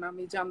পারতাম না।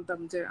 আমি জানতাম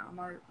যে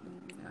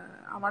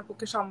আমার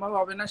পক্ষে সম্ভব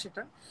হবে না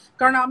সেটা,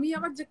 কারণ আমি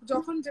আবার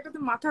যখন যেটাতে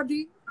মাথা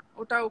দিই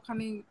ওটা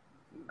ওখানে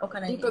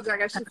দুটো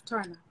জায়গায় শিফট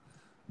হয় না।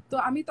 তো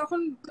আমি তখন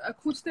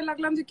খুঁজতে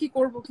লাগলাম যে কি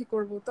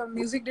করব। তো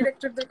মিউজিক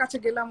ডিরেক্টরদের কাছে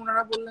গেলাম,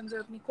 ওনারা বললেন যে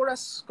আপনি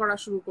কোরাস করা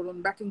শুরু করুন,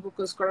 ব্যাকিং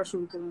ভোকালস করা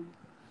শুরু করুন।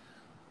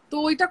 তো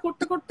ওইটা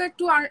করতে করতে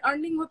একটু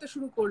আর্নিং হতে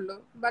শুরু করলো,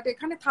 বাট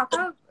এখানে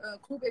থাকা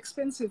খুব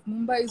expensive.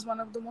 Mumbai is one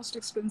of the most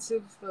expensive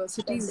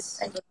cities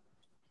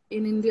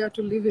in India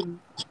two live in.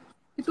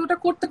 কিন্তু ওটা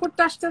করতে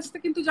করতে আস্তে আস্তে,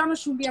 কিন্তু জানো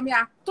সুমি, আমি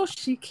এত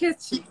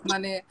শিখেছি,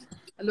 মানে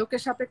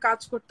লোকের সাথে কাজ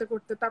করতে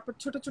করতে। তারপর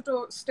ছোট ছোট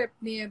স্টেপ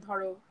নিয়ে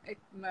ধরো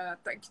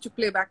কিছু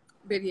প্লেব্যাক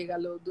বেরিয়ে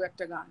গেল, দু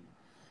একটা গান।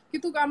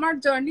 কিন্তু আমার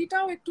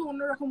জার্নিটাও একটু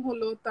অন্যরকম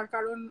হলো, তার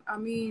কারণ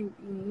আমি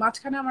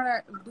মাঝখানে আমার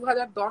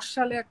 2010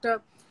 সালে একটা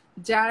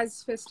জ্যাজ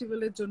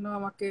ফেস্টিভ্যালের জন্য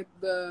আমাকে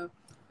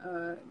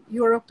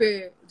ইউরোপে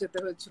যেতে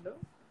হয়েছিল।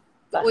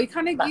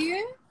 ওইখানে গিয়ে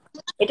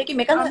এটা কি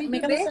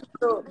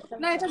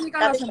না, এটা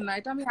মেকালাসন না,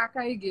 এটা আমি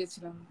একাই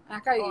গিয়েছিলাম।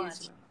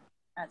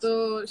 তো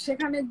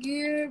সেখানে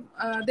গিয়ে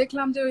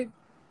দেখলাম যে ওই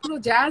পুরো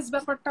জ্যাজ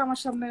ব্যাপারটা আমার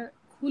সামনে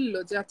খুললো,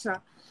 যে আচ্ছা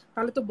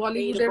তাহলে তো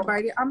বলিউডের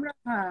বাইরে আমরা,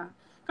 হ্যাঁ,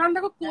 কারণ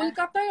দেখো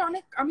কলকাতায়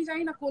অনেক, আমি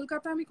জানি না,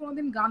 কলকাতায় আমি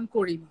কোনোদিন গান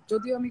করিনি,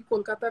 যদিও আমি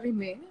কলকাতারই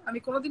মেয়ে। আমি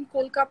কোনোদিন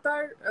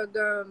কলকাতার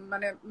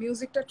মানে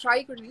মিউজিকটা ট্রাই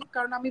করিনি,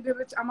 কারণ আমি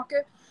ভেবেছি,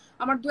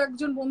 আমার দু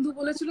একজন বন্ধু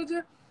বলেছিল যে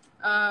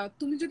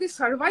তুমি যদি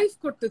সার্ভাইভ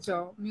করতে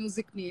চাও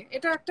মিউজিক নিয়ে,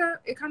 এটা একটা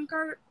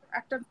এখানকার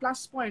একটা প্লাস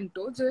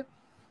পয়েন্টও, যে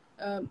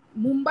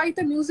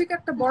মুম্বাইতে মিউজিক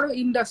একটা বড়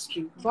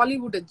ইন্ডাস্ট্রি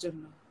বলিউডের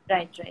জন্য।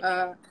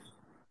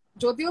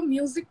 যদিও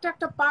মিউজিকটা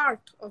একটা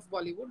part of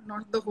Bollywood,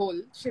 not the whole,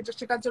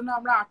 সেটার জন্য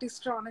আমরা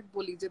আর্টিস্টরা অনেক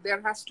বলি যে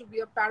there has to be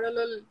a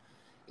parallel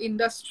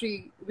industry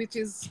which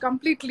is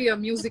completely a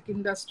music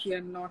industry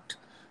and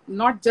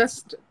not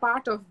just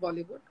part of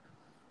Bollywood.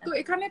 তো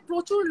এখানে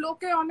প্রচুর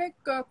লোকে অনেক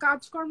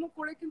কাজকর্ম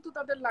করে কিন্তু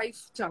তাদের লাইফ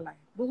চালায়,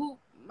 বহু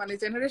মানে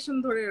জেনারেশন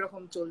ধরে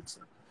এরকম চলছে।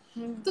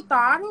 তো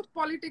তারও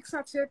পলিটিক্স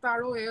আছে,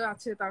 তারও এ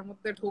আছে, তার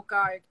মধ্যে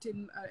ঢোকা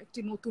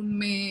একটি নতুন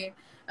মেয়ে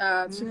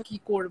সে কি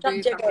করবে,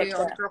 তাকে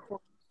অনেক রকম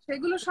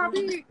সেগুলো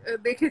সবই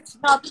দেখেছি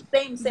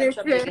দেখে।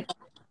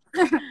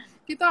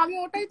 কিন্তু আমি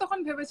ওটাই তখন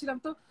ভেবেছিলাম।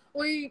 তো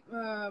ওই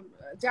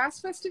জ্যাজ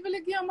ফেস্টিভ্যালে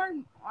গিয়ে আমার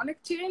অনেক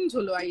চেঞ্জ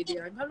হলো আইডিয়া।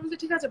 আমি ভাবলাম যে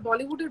ঠিক আছে,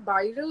 বলিউডের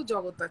বাইরেও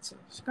জগৎ আছে,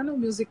 সেখানেও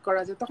মিউজিক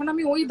করা যায়। তখন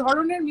আমি ওই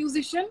ধরনের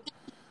মিউজিশিয়ান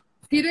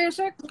ফিরে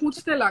এসে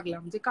খুঁজতে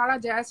লাগলাম যে কারা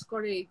জ্যাজ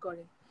করে, এই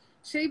করে।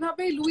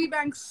 সেইভাবেই লুই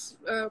ব্যাংকস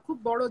খুব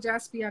বড়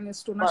জ্যাজ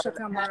পিয়ানিস্ট, ওনার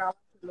সাথে আমার আলাপ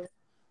হলো।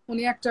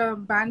 উনি একটা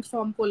ব্যান্ড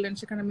ফর্ম করলেন,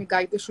 সেখানে আমি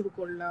গাইতে শুরু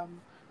করলাম।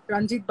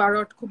 রঞ্জিত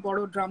বারট খুব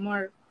বড়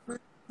ড্রামার,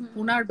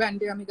 ওনার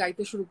ব্যান্ডে আমি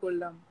গাইতে শুরু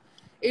করলাম।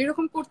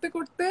 এইরকম করতে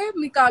করতে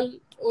মিকাল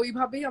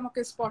ওইভাবেই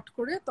আমাকে স্পট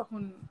করে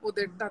তখন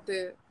ওদের তাতে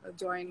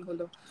জয়েন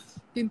হলো।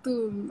 কিন্তু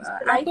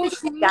এত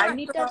সুন্দর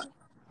একটা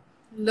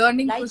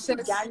লার্নিং প্রসেস,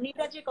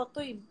 জার্নিটা যে কত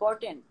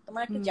ইম্পর্টেন্ট।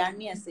 তোমার একটা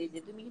জার্নি আছে যে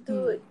তুমি কিন্তু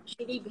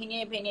সিঁড়ি ভেঙে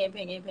ভেঙে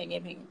ভেঙে ভেঙে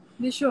ভেঙে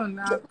ভীষণ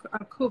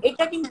খুব।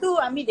 এটা কিন্তু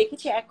আমি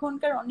দেখেছি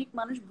এখনকার অনেক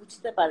মানুষ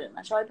বুঝতে পারে না,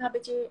 সবাই ভাবে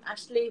যে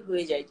আসলেই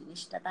হয়ে যায়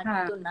জিনিসটা, তা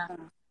কিন্তু না,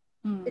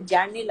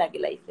 জার্নি লাগে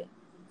লাইফে,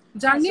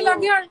 জার্নি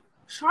লাগে। আর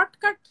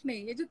শর্টকাট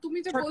নেই। এই যে তুমি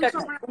যে বলছো,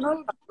 আমার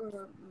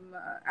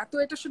এত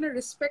এটা শুনে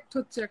রেসপেক্ট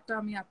হচ্ছে একটা,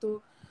 আমি এত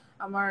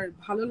আমার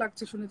ভালো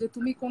লাগছে শুনে যে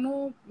তুমি কোনো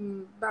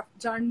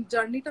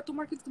জার্নিটা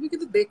তোমার কিন্তু তুমি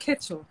কিন্তু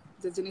দেখেছো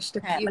যে জিনিসটা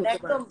কি হতে পারে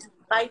একদম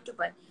পাই টু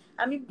পাই।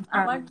 আমি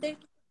আমাদের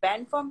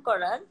ব্যান্ড ফর্ম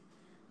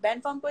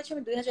করেছি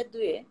আমি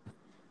 2002-এ।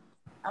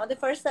 আমাদের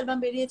ফার্স্ট অ্যালবাম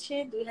বেরিয়েছে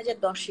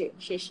 2010-এ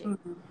শেষে।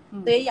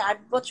 তো এই 8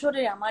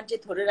 বছরে আমার যে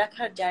ধরে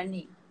রাখার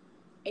জার্নি,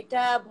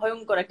 এটা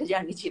ভয়ঙ্কর একটা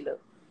জার্নি ছিল।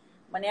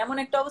 মানে এমন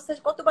একটা অবস্থা,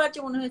 কতবার যে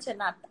মনে হয়েছে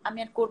না আমি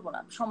আর করবো না,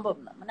 সম্ভব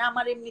না। মানে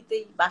আমার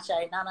এমনিতেই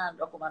বাসায় নানান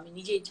রকম আমি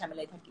নিজেই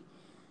ঝামেলায় থাকি,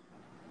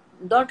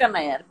 দরকার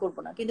নাই আর করবো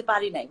না, কিন্তু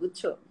পারি নাই,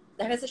 বুঝছো।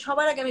 দেখা যাচ্ছে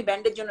সবার আগে আমি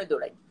ব্যান্ডের জন্য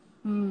দৌড়াই।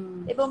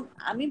 এবং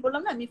আমি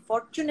বললাম না, আমি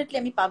ফরচুনেটলি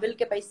আমি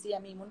পাভেলকে পাইছি,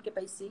 আমি ইমনকে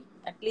পাইছি,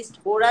 অ্যাটলিস্ট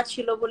ওরা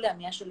ছিল বলে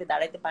আমি আসলে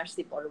দাঁড়াইতে পারছি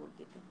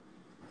পরবর্তীতে।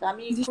 তো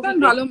আমি খুব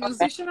ভালো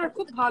মিউজিশিয়ান আর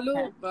খুব ভালো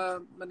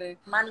মানে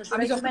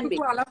আমি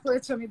যতটুকু আলাপ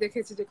হয়েছে আমি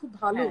দেখেছি যে খুব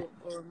ভালো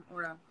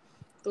ওরা।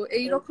 তো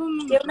এইরকম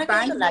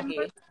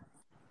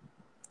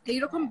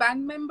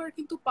ব্যান্ড মেম্বার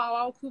কিন্তু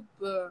পাওয়াও খুব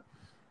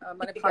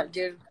মানে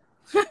ভাগ্যের।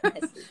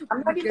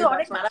 আমরা কিন্তু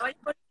অনেক মারামারি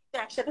করি,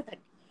 একসাথে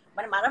থাকি,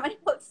 মানে মারামারি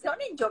বলছে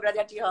অনেক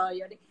ঝগড়াঝাটি হয়,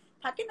 অনেক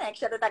থাকে না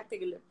একসাথে থাকতে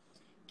গেলে।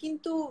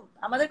 কিন্তু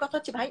আমাদের কথা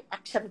হচ্ছে ভাই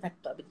একসাথে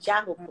থাকতে হবে, যা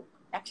হোক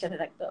একসাথে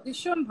থাকতে হবে।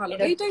 ভীষণ ভালো।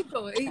 এইটাই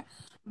তো, এই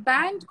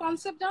ব্যান্ড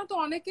কনসেপ্ট জানো তো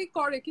অনেকেই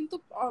করে কিন্তু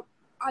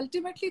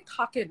আলটিমেটলি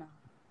থাকে না।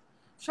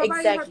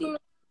 সবাই হয়তো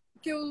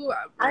কেউ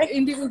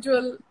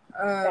ইন্ডিভিজুয়াল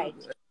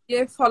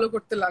ফলো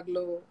করতে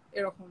লাগলো,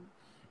 এরকম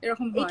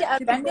হয়। এটা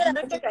ব্যান্ডের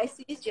আরেকটা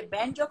ক্রাইসিস যে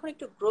ব্যান্ড যখন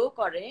একটু গ্রো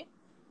করে,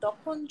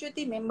 তখন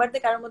যদি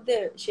মেম্বারদের কারোর মধ্যে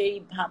সেই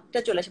ভাবটা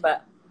চলে আসে বা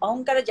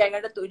অহংকারের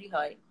জায়গাটা তৈরি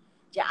হয়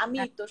যে আমি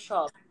তো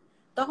সব,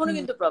 তখনও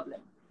কিন্তু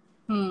প্রবলেম।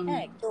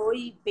 হ্যাঁ, তো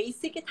ওই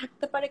বেসিকে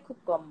থাকতে পারে খুব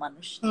কম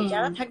মানুষ,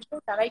 যারা থাকবে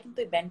তারাই কিন্তু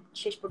ব্যান্ড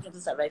শেষ পর্যন্ত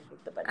সার্ভাইভ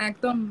করতে পারে।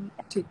 একদম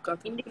ঠিক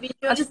কথা।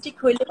 ইন্ডিভিজুয়ালিস্টিক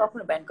হইলে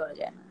কখনো ব্যান্ড করা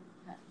যায় না।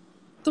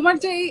 তোমার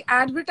যে এই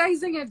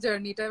অ্যাডভার্টাইজিং এর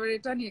জার্নিটা, এবার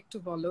এটা নিয়ে একটু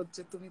বলো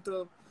যে তুমি তো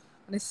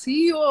মানে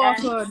সিইও অফ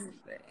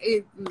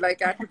লাইক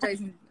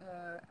অ্যাডভার্টাইজিং।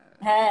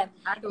 হ্যাঁ,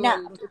 না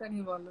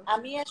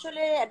আমি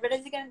আসলে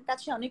অ্যাডভার্টাইজিং এর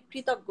কাছে অনেক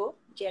কৃতজ্ঞ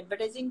যে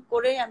অ্যাডভার্টাইজিং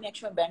করে আমি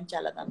একসময় ব্যান্ড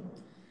চালাতাম।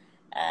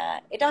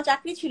 এটাও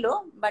চাকরি ছিল,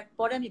 বাট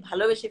পরে আমি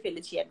ভালোবেসে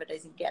ফেলেছি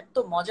অ্যাডভার্টাইজিং কে। এত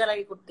মজা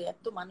লাগে করতে,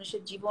 এত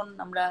মানুষের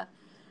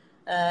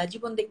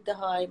জীবন দেখতে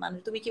হয়, মানুষ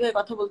তুমি কিভাবে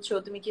কথা বলছো,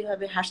 তুমি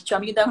কিভাবে হাসছো,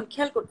 আমি কিন্তু এখন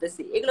খেয়াল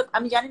করতেছি এগুলো।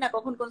 আমি জানি না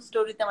কখন কোন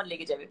স্টোরিতে আমার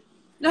লেগে যাবে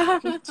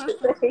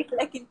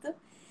কিন্তু।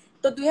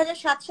 তো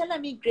 2007 সালে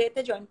আমি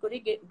গ্রেতে জয়েন করি,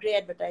 গ্রে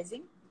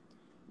অ্যাডভার্টাইজিং,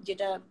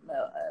 যেটা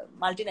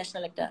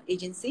মাল্টিন্যাশনাল একটা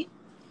এজেন্সি।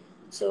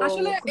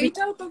 আসলে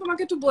এইটাও তো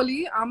তোমাকে একটু বলি,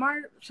 আমার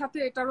সাথে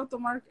এটারও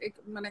তোমার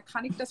মানে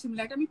খানিকটা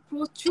সিমিলার। আমি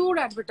প্রচুর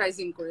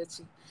অ্যাডভার্টাইজিং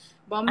করেছি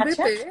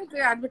বম্বেতে। যে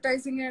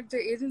অ্যাডভার্টাইজিং এর যে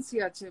এজেন্সি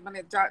আছে, মানে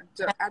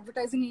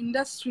অ্যাডভার্টাইজিং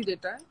ইন্ডাস্ট্রি,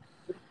 যেটা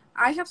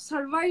I have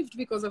survived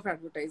because of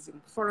advertising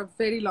for a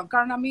very long.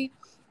 কারণ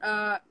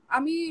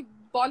আমি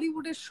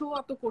বলিউডের শো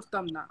অত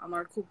করতাম না,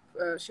 আমার খুব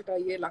সেটা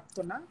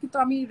লাগতো না, কিন্তু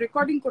আমি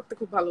রেকর্ডিং করতে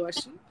খুব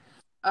ভালোবাসি।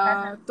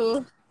 তো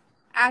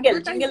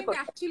advertising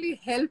actually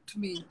helped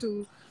me to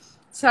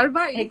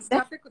survive,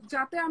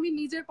 যাতে আমি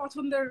নিজের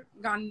পছন্দের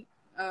গান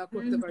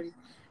করতে পারি।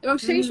 এবং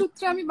সেই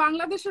সূত্রে আমি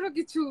বাংলাদেশেরও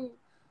কিছু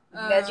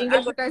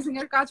অ্যাডভার্টাইজিং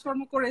এর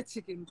কাজকর্ম করেছি।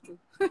 কিন্তু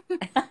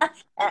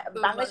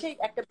বাংলাদেশে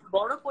একটা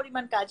বড়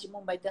পরিমাণ কাজ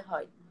মুম্বাইতে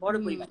হয়, বড়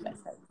পরিমাণ কাজ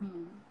হয়।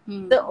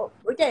 তো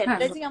ওইটা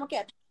অ্যাডভার্টাইজিং আমাকে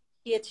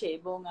শিখিয়েছে,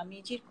 এবং আমি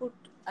চিরকুট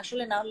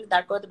আসলে না হলে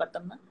দাঁড় করাতে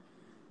পারতাম না।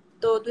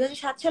 তো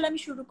 2007 সালে আমি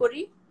শুরু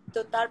করি। তো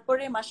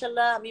তারপরে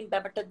মাশাআল্লাহ আমি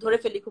ব্যাপারটা ধরে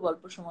ফেলি খুব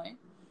অল্প সময়ে।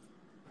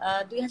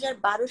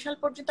 2012 সাল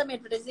পর্যন্ত আমি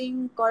অ্যাডভার্টাইজিং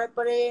করার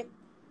পরে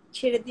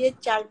ছেড়ে দিয়ে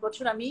 4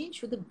 বছর আমি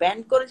শুধু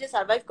ব্যান্ড করে যে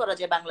সার্ভাইভ করা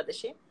যায়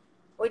বাংলাদেশে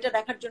ওইটা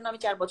দেখার জন্য আমি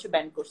 4 বছর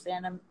ব্যান্ড করছি,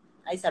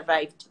 আই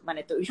সার্ভাইভড,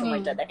 মানে তো ওই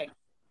সময়টা দেখা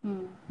গেছে।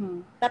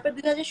 তারপর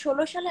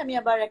 2016 সালে আমি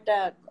আবার একটা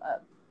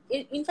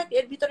ইনফ্যাক্ট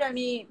এর ভিতরে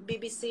আমি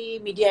বিবিসি,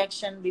 মিডিয়া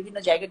অ্যাকশন, বিভিন্ন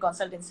জায়গায়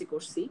কনসালটেন্সি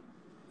করছি।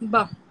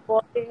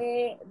 পরে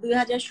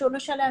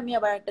 2016 সালে আমি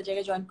আবার একটা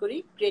জায়গায় জয়েন করি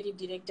ক্রিয়েটিভ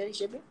ডিরেক্টর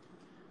হিসেবে।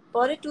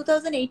 পরে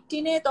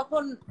 2018-এ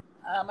তখন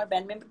আমার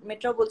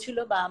ব্যান্ডমেটরাও বলছিল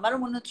বা আমারও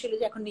মনে হচ্ছিল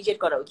যে এখন নিজের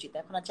করা উচিত,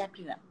 এখন আর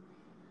চাকরি না।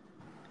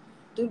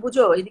 তুমি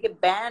বুঝো, এদিকে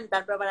ব্যান্ড,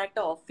 তারপর আবার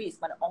একটা অফিস,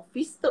 মানে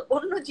অফিস তো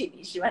অন্য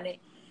জিনিস, মানে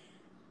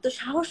তো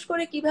সাহস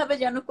করে কিভাবে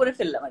যেন করে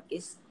ফেললাম আর কি।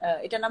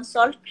 এটা নাম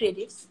সল্ট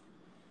ক্রিয়েটিভস।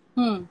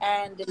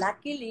 এন্ড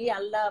লাকিলি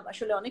আল্লাহ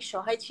আসলে অনেক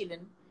সহায়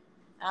ছিলেন।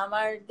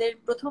 আমাদের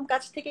প্রথম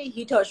কাজ থেকেই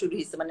হিট হওয়া শুরু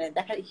হয়েছে, মানে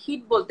দেখা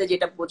হিট বলতে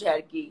যেটা বোঝায়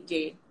আর কি, যে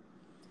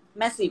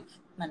ম্যাসিভ।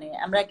 মানে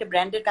আমরা একটা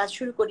ব্র্যান্ডের কাজ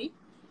শুরু করি,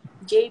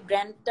 যেই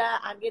ব্র্যান্ডটা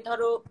আগে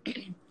ধরো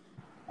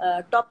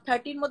টপ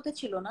 30-র মধ্যে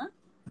ছিল না,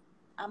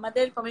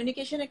 আমাদের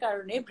কমিউনিকেশনের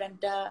কারণে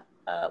ব্র্যান্ডটা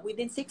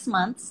উইদিন 6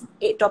 মান্থস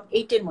টপ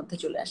 8-এর মধ্যে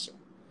চলে আসে,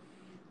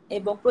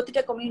 এবং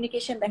প্রতিটা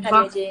কমিউনিকেশন দেখা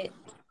যায় যে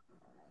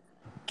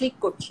ক্লিক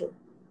করছে।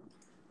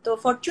 তো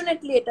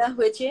ফরচুনেটলি এটা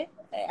হয়েছে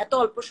এত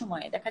অল্প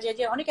সময়ে। দেখা যায়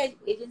যে অনেক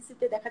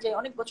এজেন্সিতে দেখা যায়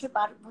অনেক বছর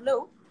পার হলেও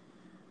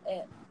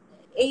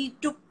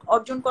এইটুক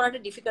অর্জন করাটা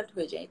ডিফিকাল্ট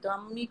হয়ে যায়। তো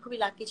আমি খুবই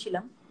লাকি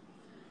ছিলাম।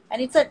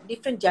 And it's a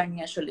different journey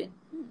আসলে,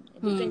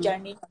 ডিফারেন্ট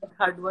জার্নি,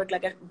 হার্ড ওয়ার্ক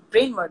লাগে,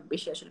 ব্রেন ওয়ার্ক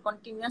বেশি আসলে,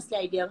 কন্টিনিউয়াসলি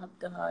আইডিয়া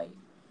ভাবতে হয়।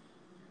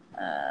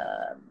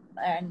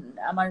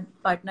 আমার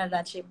পার্টনার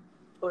আছে,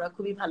 ওরা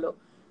খুবই ভালো।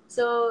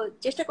 সো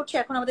চেষ্টা করছি,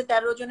 এখন আমাদের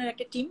 13 জনের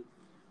একটা টিম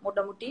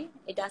মোটামুটি।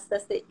 এটা আস্তে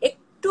আস্তে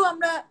একটু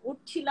আমরা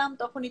উঠছিলাম,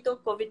 তখনই তো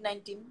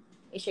কোভিড-19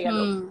 এসে গেল,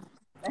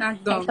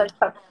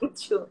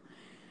 সবকিছু।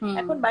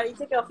 এখন বাড়ি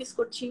থেকে অফিস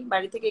করছি,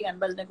 বাড়ি থেকে গান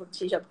বাজনা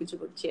করছি, সবকিছু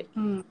করছি আর কি।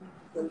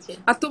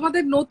 আর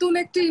তোমাদের নতুন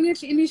একটা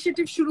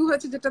ইনিশিয়েটিভ শুরু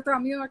হয়েছে, যেটাতে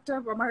আমিও একটা,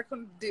 আমার এখন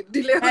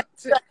ডিলে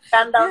হচ্ছে,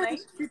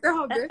 দিতে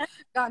হবে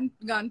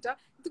গানটা।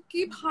 তো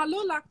কি ভালো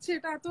লাগছে,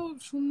 এটা এত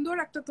সুন্দর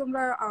একটা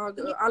তোমরা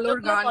আলোর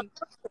গান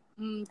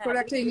করে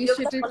একটা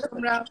ইনিশিয়েটিভ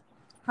তোমরা।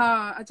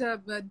 हाँ अच्छा,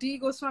 D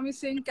Goswami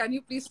Singh, can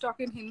you please talk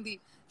in Hindi?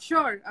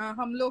 Sure,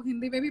 हम लोग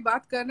हिंदी में भी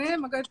बात कर रहे हैं,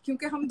 मगर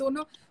क्योंकि हम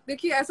दोनों,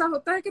 देखिए ऐसा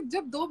होता है कि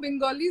जब दो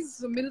बंगालीज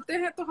मिलते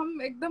हैं तो हम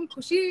एकदम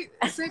खुशी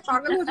से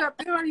पागल हो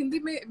जाते हैं और हिंदी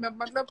में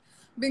मतलब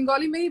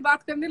बंगाली में ही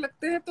बात करने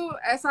लगते हैं। तो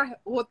ऐसा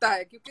होता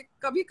है क्योंकि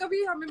कभी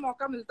कभी हमें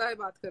मौका मिलता है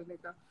बात करने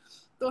का।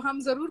 तो हम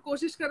जरूर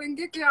कोशिश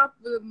करेंगे कि आप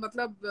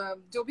मतलब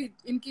जो भी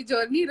इनकी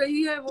जर्नी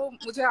रही है वो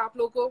मुझे आप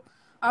लोग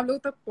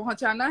तक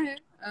पहुंचाना है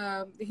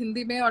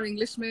हिंदी में और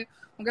इंग्लिश में।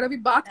 अगर अभी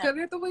बात कर रहे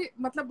हैं तो वो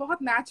मतलब बहुत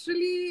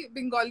ন্যাচারালি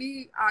বেঙ্গলি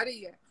आ रही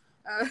है,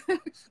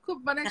 খুব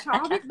মানে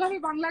স্বাভাবিকভাবে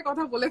বাংলায়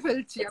কথা বলে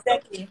ফেলছি,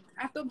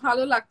 এত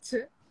ভালো লাগছে।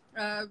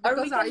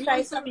 Because I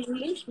try some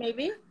English,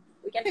 maybe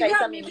we can try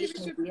some English.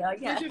 We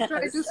should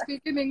try to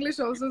speak in English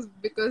also,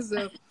 because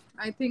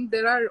I think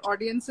there are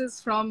audiences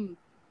from,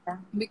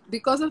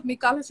 because of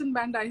Mikal Hassan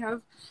band, I have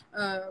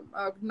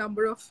a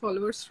number of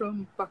followers from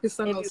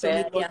Pakistan also,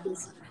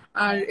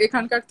 আর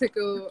এখানকার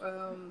থেকেও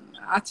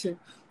আছে।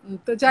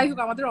 তো যাই হোক,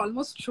 আমাদের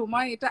almost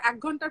সময়, এটা 1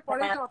 ঘন্টার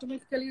পরে এটা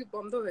অটোমেটিক্যালি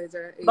বন্ধ হয়ে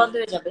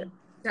যাবে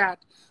চ্যাট।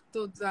 তো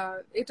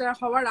এটা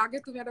হওয়ার আগে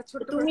তুমি একটা ছোট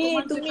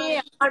তুমি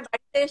আমার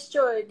বাড়িতে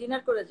এসছো,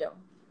 ডিনার করে যাও।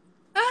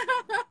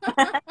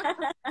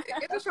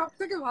 এটা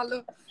সবথেকে ভালো,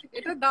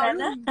 এটা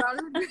দারুণ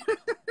দারুণ,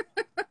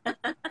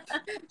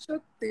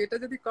 সত্যি এটা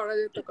যদি করা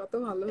যেত কত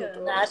ভালো হতো।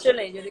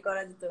 আসলে যদি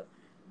করা যেত।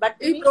 বাট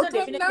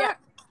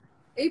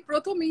এই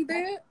প্রথম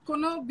ঈদে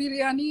কোনো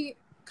বিরিয়ানি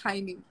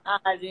খাইনি,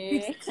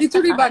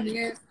 খিচুড়ি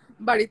বানিয়ে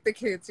বাড়িতে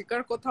খেয়েছি,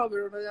 কারণ কোথাও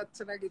বেরোনো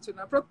যাচ্ছে না, কিছু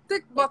না।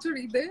 প্রত্যেক বছর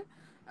ঈদে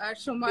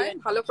সময়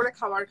ভালো করে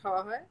খাবার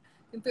খাওয়া হয়,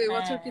 কিন্তু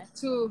এবছর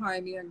কিছু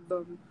হয়নি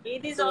একদম।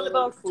 It is all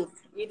about food.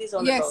 It is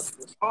all about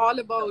food. All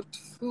about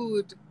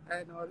food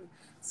and all.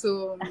 So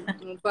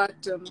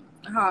but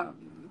হ্যাঁ,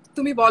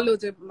 তুমি বলো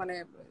যে মানে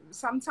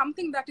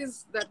something that is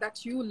that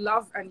you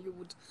love and you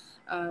would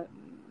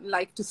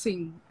like to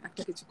sing,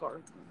 একটা কিছু করো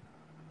তুমি।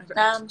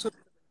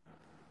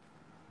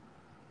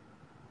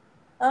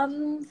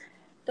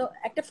 তো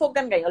একটা ফোক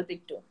গান গাই অল্প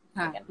একটু।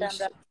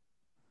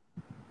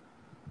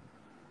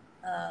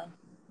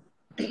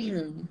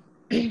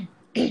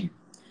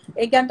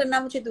 এই গানটার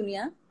নাম হচ্ছে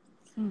দুনিয়া।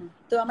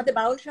 তো আমাদের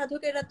বাউল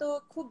সাধকেরা তো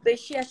খুব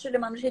বেশি আসলে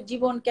মানুষের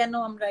জীবন, কেন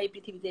আমরা এই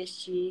পৃথিবীতে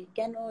এসেছি,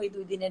 কেন এই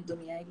 2 দিনের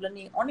দুনিয়া, এগুলো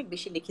নিয়ে অনেক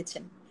বেশি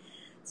লিখেছেন।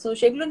 তো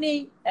সেগুলো নিয়ে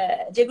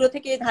যেগুলো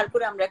থেকে ধার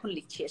করে আমরা এখন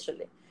লিখছি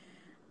আসলে।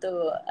 তো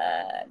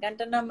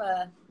গানটার নাম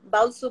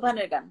বাউল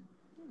সুবহানের গান।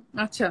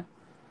 আচ্ছা,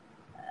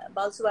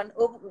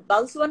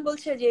 বাউল সুবহান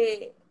বলছে যে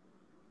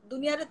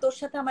দুনিয়ারে তোর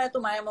সাথে আমার এত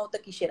মায়া মমতা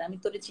কিসের, আমি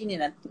তোরে চিনি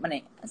না, মানে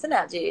আছে না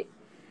যে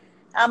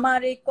আমার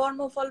এই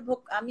কর্মফল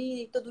ভোগ, আমি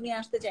তো দুনিয়া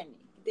আসতে চাইনি,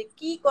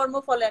 কি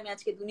কর্মফলে আমি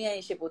আজকে দুনিয়ায়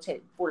এসে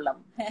পড়লাম,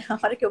 হ্যাঁ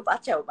আমার কেউ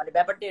বাঁচাও, মানে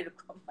ব্যাপারটা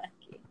এরকম আর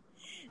কি।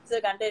 তো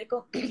গানটা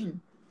এরকম,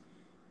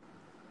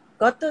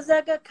 কত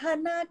জায়গা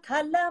খানা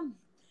খালাম,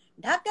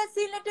 ঢাকা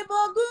সিলেট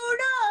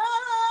বগুড়া,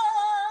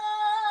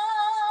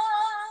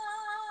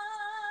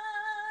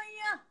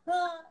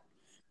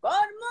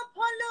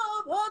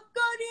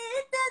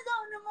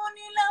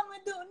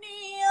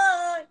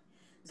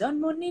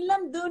 জন্ম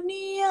নিলাম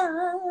দুনিয়া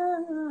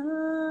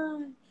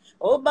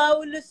ও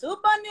বাউল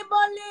সুবান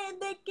বলে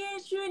দেখে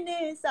শুনে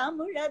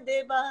সামুরা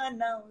দেবা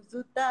নাও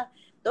জুতা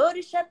তোর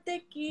সাথে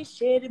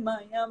কিসের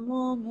মায়া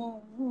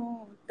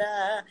মমতা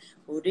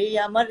ওরে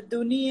আমার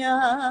দুনিয়া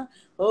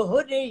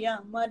ওরে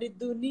আমার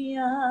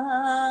দুনিয়া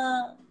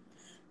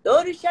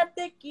তোর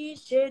সাথে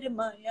কিসের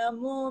মায়া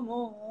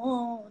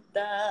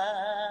মমতা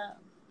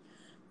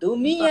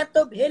তুমি এত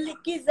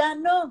ভেলকি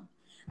জানো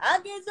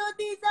আগে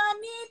যদি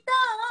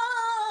জানিতাম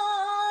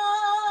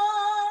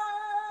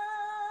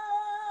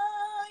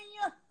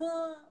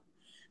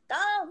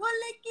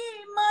তাহলে কি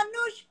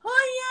মানুষ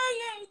হইয়া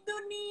এই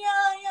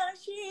দুনিয়ায়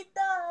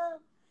আসিতাম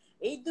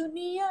এই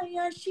দুনিয়ায়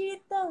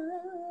আসিতাম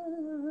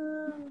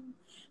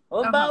ও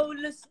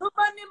বাউল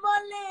সুবান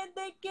বলে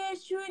দেখে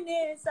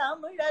শুনে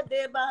সামরা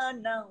দেবা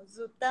নাও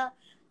জুতা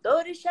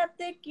তোর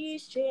সাথে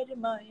কিসের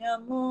মায়া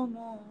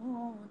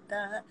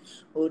মমতা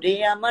ওরে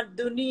আমার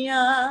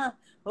দুনিয়া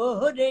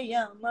ওরে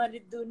আমার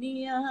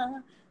দুনিয়া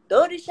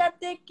তোর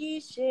সাথে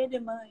কিসের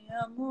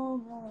মায়া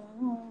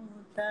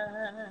মমতা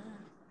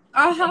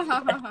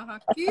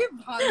কি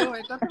ভালো,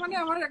 এটা তো মানে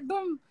আমার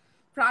একদম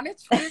প্রাণে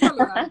ছুঁয়ে গেল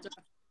গানটা।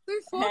 তুই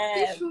ফোক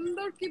কি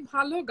সুন্দর, কি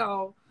ভালো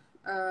গাও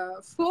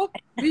ফোক,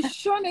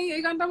 ভীষণ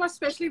এই গানটা আমার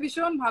স্পেশালি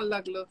ভীষণ ভালো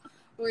লাগলো।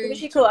 তুমি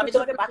শিখো, আমি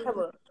তোমাকে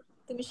পাঠাবো,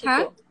 তুমি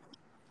শিখো,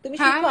 তুমি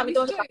শিখো, আমি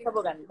তোমাকে পাঠাবো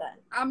গানটা।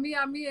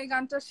 আমি এই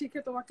গানটা শিখে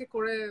তোমাকে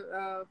করে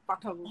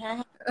পাঠাবো।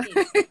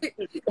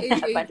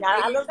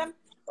 আলোর গান,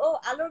 ও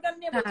আলোর গান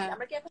নিয়ে বলছি,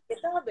 আমরা কি এখন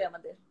যেতে হবে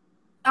আমাদের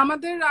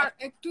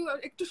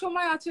একটু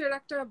সময় আছে, এর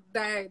একটা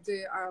দেয় যে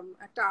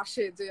একটা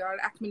আসে যে আর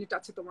 1 মিনিট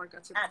আছে তোমার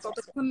কাছে,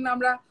 ততক্ষণ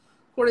আমরা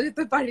করে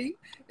যেতে পারি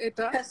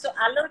এটা।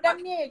 আলোর গান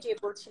নিয়ে যে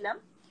বলছিলাম,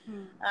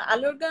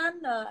 আলোর গান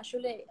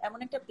আসলে এমন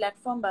একটা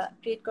প্ল্যাটফর্ম বা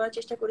ক্রিয়েট করার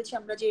চেষ্টা করেছি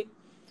আমরা, যে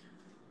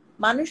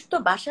মানুষ তো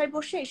বাসায়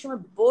বসে এই সময়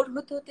বোর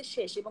হতে হতে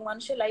শেষ, এবং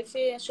মানুষের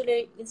লাইফে আসলে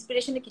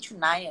ইন্সপিরেশনের কিছু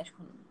নাই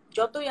এখন,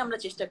 যতই আমরা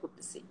চেষ্টা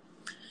করতেছি।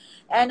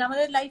 এন্ড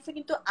আমাদের লাইফে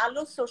কিন্তু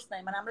আলো সোর্স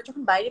নাই, মানে আমরা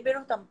যখন বাইরে বের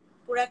হতাম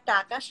পুরো একটা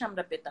আকাশ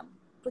আমরা পেতাম,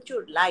 প্রচুর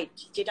লাইট,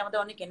 যেটা আমাদের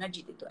অনেক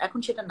এনার্জি দিত, এখন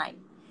সেটা নাই।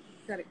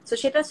 তো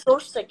সেটা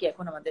সোর্সটা কি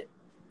এখন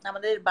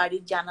আমাদের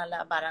বাড়ির জানালা,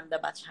 বারান্দা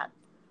বা ছাদ।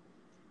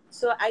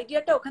 সো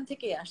আইডিয়াটা ওখান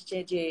থেকে আসছে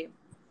যে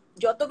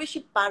যত বেশি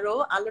পারো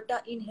আলোটা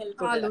ইনহেল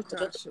করে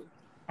রাখো,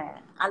 হ্যাঁ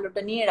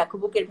আলোটা নিয়ে রাখো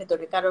বুকের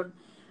ভেতরে, কারণ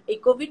এই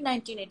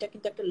কোভিড-19 এটা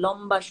কিন্তু একটা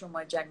লম্বা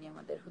সময় জার্নি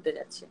আমাদের হতে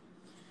যাচ্ছে,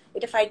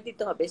 এটা ফাইট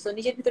দিতে হবে। সো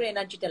নিজের ভিতরে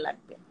এনার্জিটা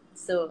লাগবে।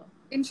 সো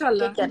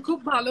ইনশাআল্লাহ খুব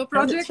ভালো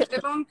প্রজেক্ট,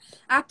 এবং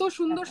এত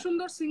সুন্দর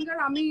সুন্দর সিঙ্গার,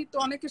 আমি তো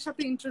অনেকের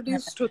সাথে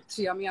ইন্ট্রোডিউসড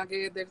হচ্ছি, আমি আগে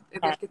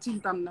এদেরকে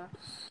চিনতাম না,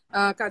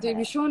 কাজে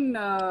ভীষণ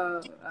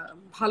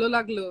ভালো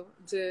লাগলো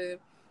যে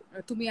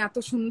তুমি এত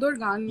সুন্দর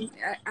গান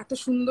এত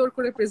সুন্দর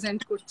করে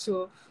প্রেজেন্ট করছো,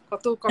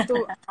 কত কত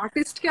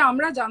আর্টিস্টকে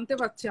আমরা জানতে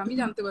পাচ্ছি, আমি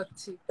জানতে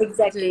পাচ্ছি।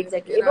 এক্স্যাক্টলি,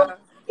 এবং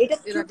এটা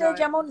থ্রুতে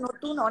যেমন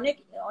নতুন অনেক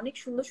অনেক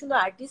সুন্দর সুন্দর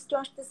আর্টিস্টও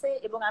আসতেছে,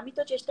 এবং আমি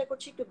তো চেষ্টা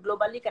করছি একটু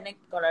গ্লোবালি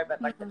কানেক্ট করার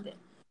ব্যাপারটাতে।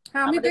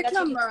 হ্যাঁ আমি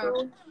দেখলাম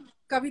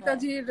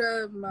কবিতাজির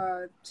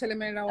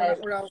ছেলেমেয়েরা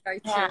ওরাও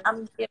গাইছে,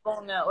 এবং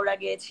ওরা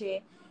গিয়েছে,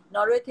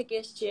 নরওয়ে থেকে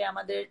এসছে,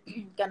 আমাদের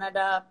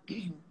কানাডা,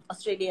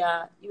 অস্ট্রেলিয়া,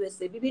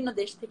 ইউএসএ, বিভিন্ন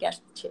দেশ থেকে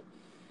আসছে।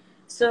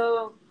 সো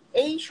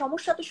এই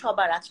সমস্যা তো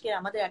সবার, আজকে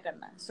আমাদের একার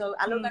না। সো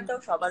আলোর গানটাও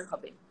সবার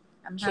হবে,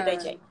 আমি সেটাই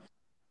চাই।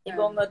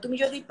 এবং তুমি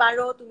যদি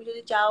পারো, তুমি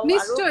যদি চাও,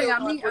 নিশ্চয়ই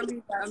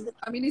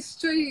আমি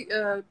নিশ্চয়ই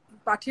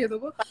পাঠিয়ে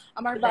দেবো।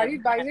 আমার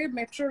বাড়ির বাইরে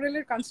মেট্রো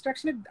রেলের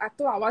কনস্ট্রাকশনের এত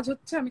আওয়াজ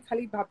হচ্ছে, আমি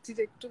খালি ভাবছি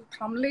যে একটু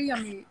থামলেই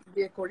আমি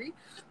বিয়ে করি।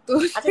 তো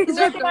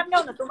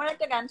তোমার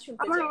একটা গান শুনতে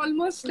চাই। আমার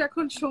অলমোস্ট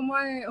এখন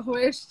সময়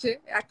হয়ে এসছে,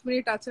 1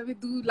 মিনিট আছে, আমি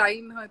 2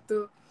 লাইন হয়তো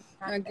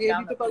গেয়ে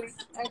দিতে পারি।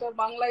 এটা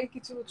বাংলায়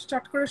কিছু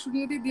চট করে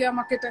শুনিয়ে দিয়ে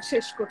আমাকে এটা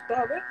শেষ করতে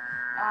হবে।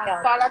 আর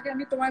তার আগে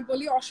আমি তোমায়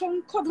বলি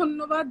অসংখ্য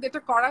ধন্যবাদ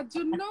এটা করার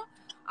জন্য।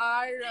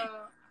 আর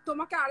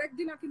তোমাকে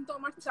আরেকদিন কিন্তু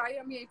আমার চাই,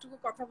 আমি এইটুকু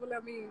কথা বলে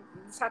আমি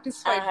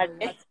স্যাটিসফাইড।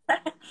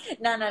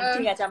 না না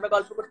ঠিক আছে, আমরা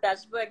গল্প করতে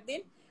আসবো একদিন।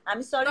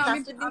 আমি সরি,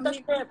 লাস্টের দিন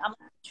তো আমার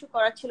কিছু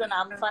করার ছিল না,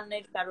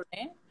 আমফানের কারণে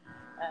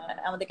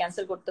আমাদের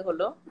ক্যান্সেল করতে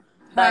হলো।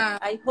 বাট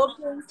আই হোপ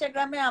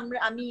ইনস্টাগ্রামে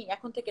আমি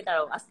এখন থেকে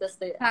দাঁড়াও, আস্তে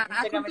আস্তে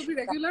ইনস্টাগ্রামে তুমি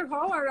রেগুলার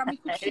হও, আর আমি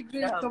খুব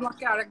শীঘ্রই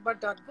তোমাকে আরেকবার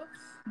ডাকবো।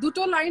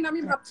 2টো লাইন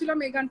আমি ভাবছিলাম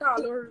এই গানটা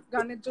আলোর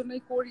গানের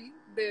জন্যই করি,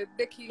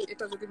 দেখি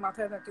এটা যদি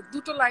মাথায় থাকে।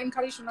 2টো লাইন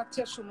খালি শোনাচ্ছি,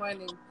 আর সময়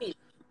নেই।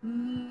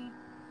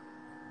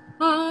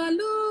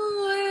 আলো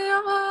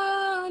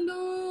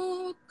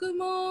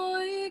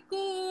আলোকময়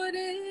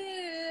করে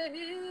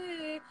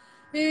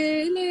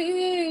এলে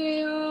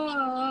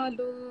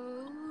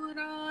আলোর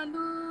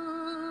আলো,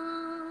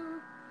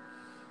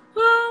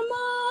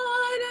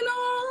 আমার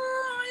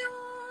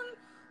নয়ন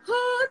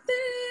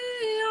হতে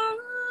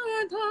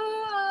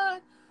আধার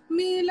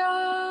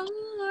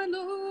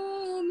মিলালো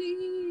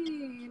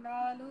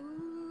মিলালো,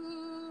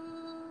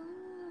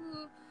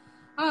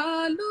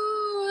 আলো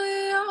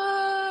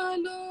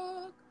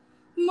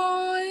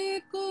আলোকময়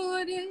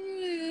করে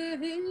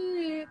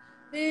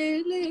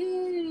এলে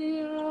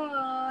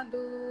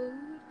আলো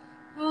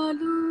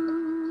আলো।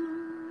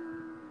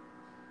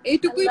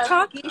 এইটুকুই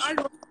থাক।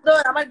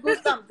 আমার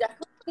গুজবাম্পস,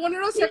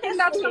 15 সেকেন্ড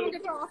আছে, আমাকে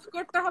এটা অফ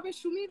করতে হবে।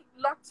 সুমি,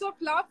 লটস অফ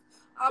লাভ,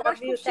 আবার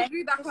খুব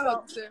শীঘ্রই দেখা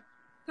হচ্ছে।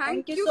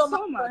 Thank you so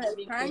much,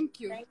 thank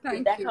you,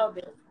 দেখা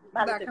হবে,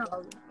 ভালো থেকো।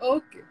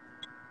 ওকে।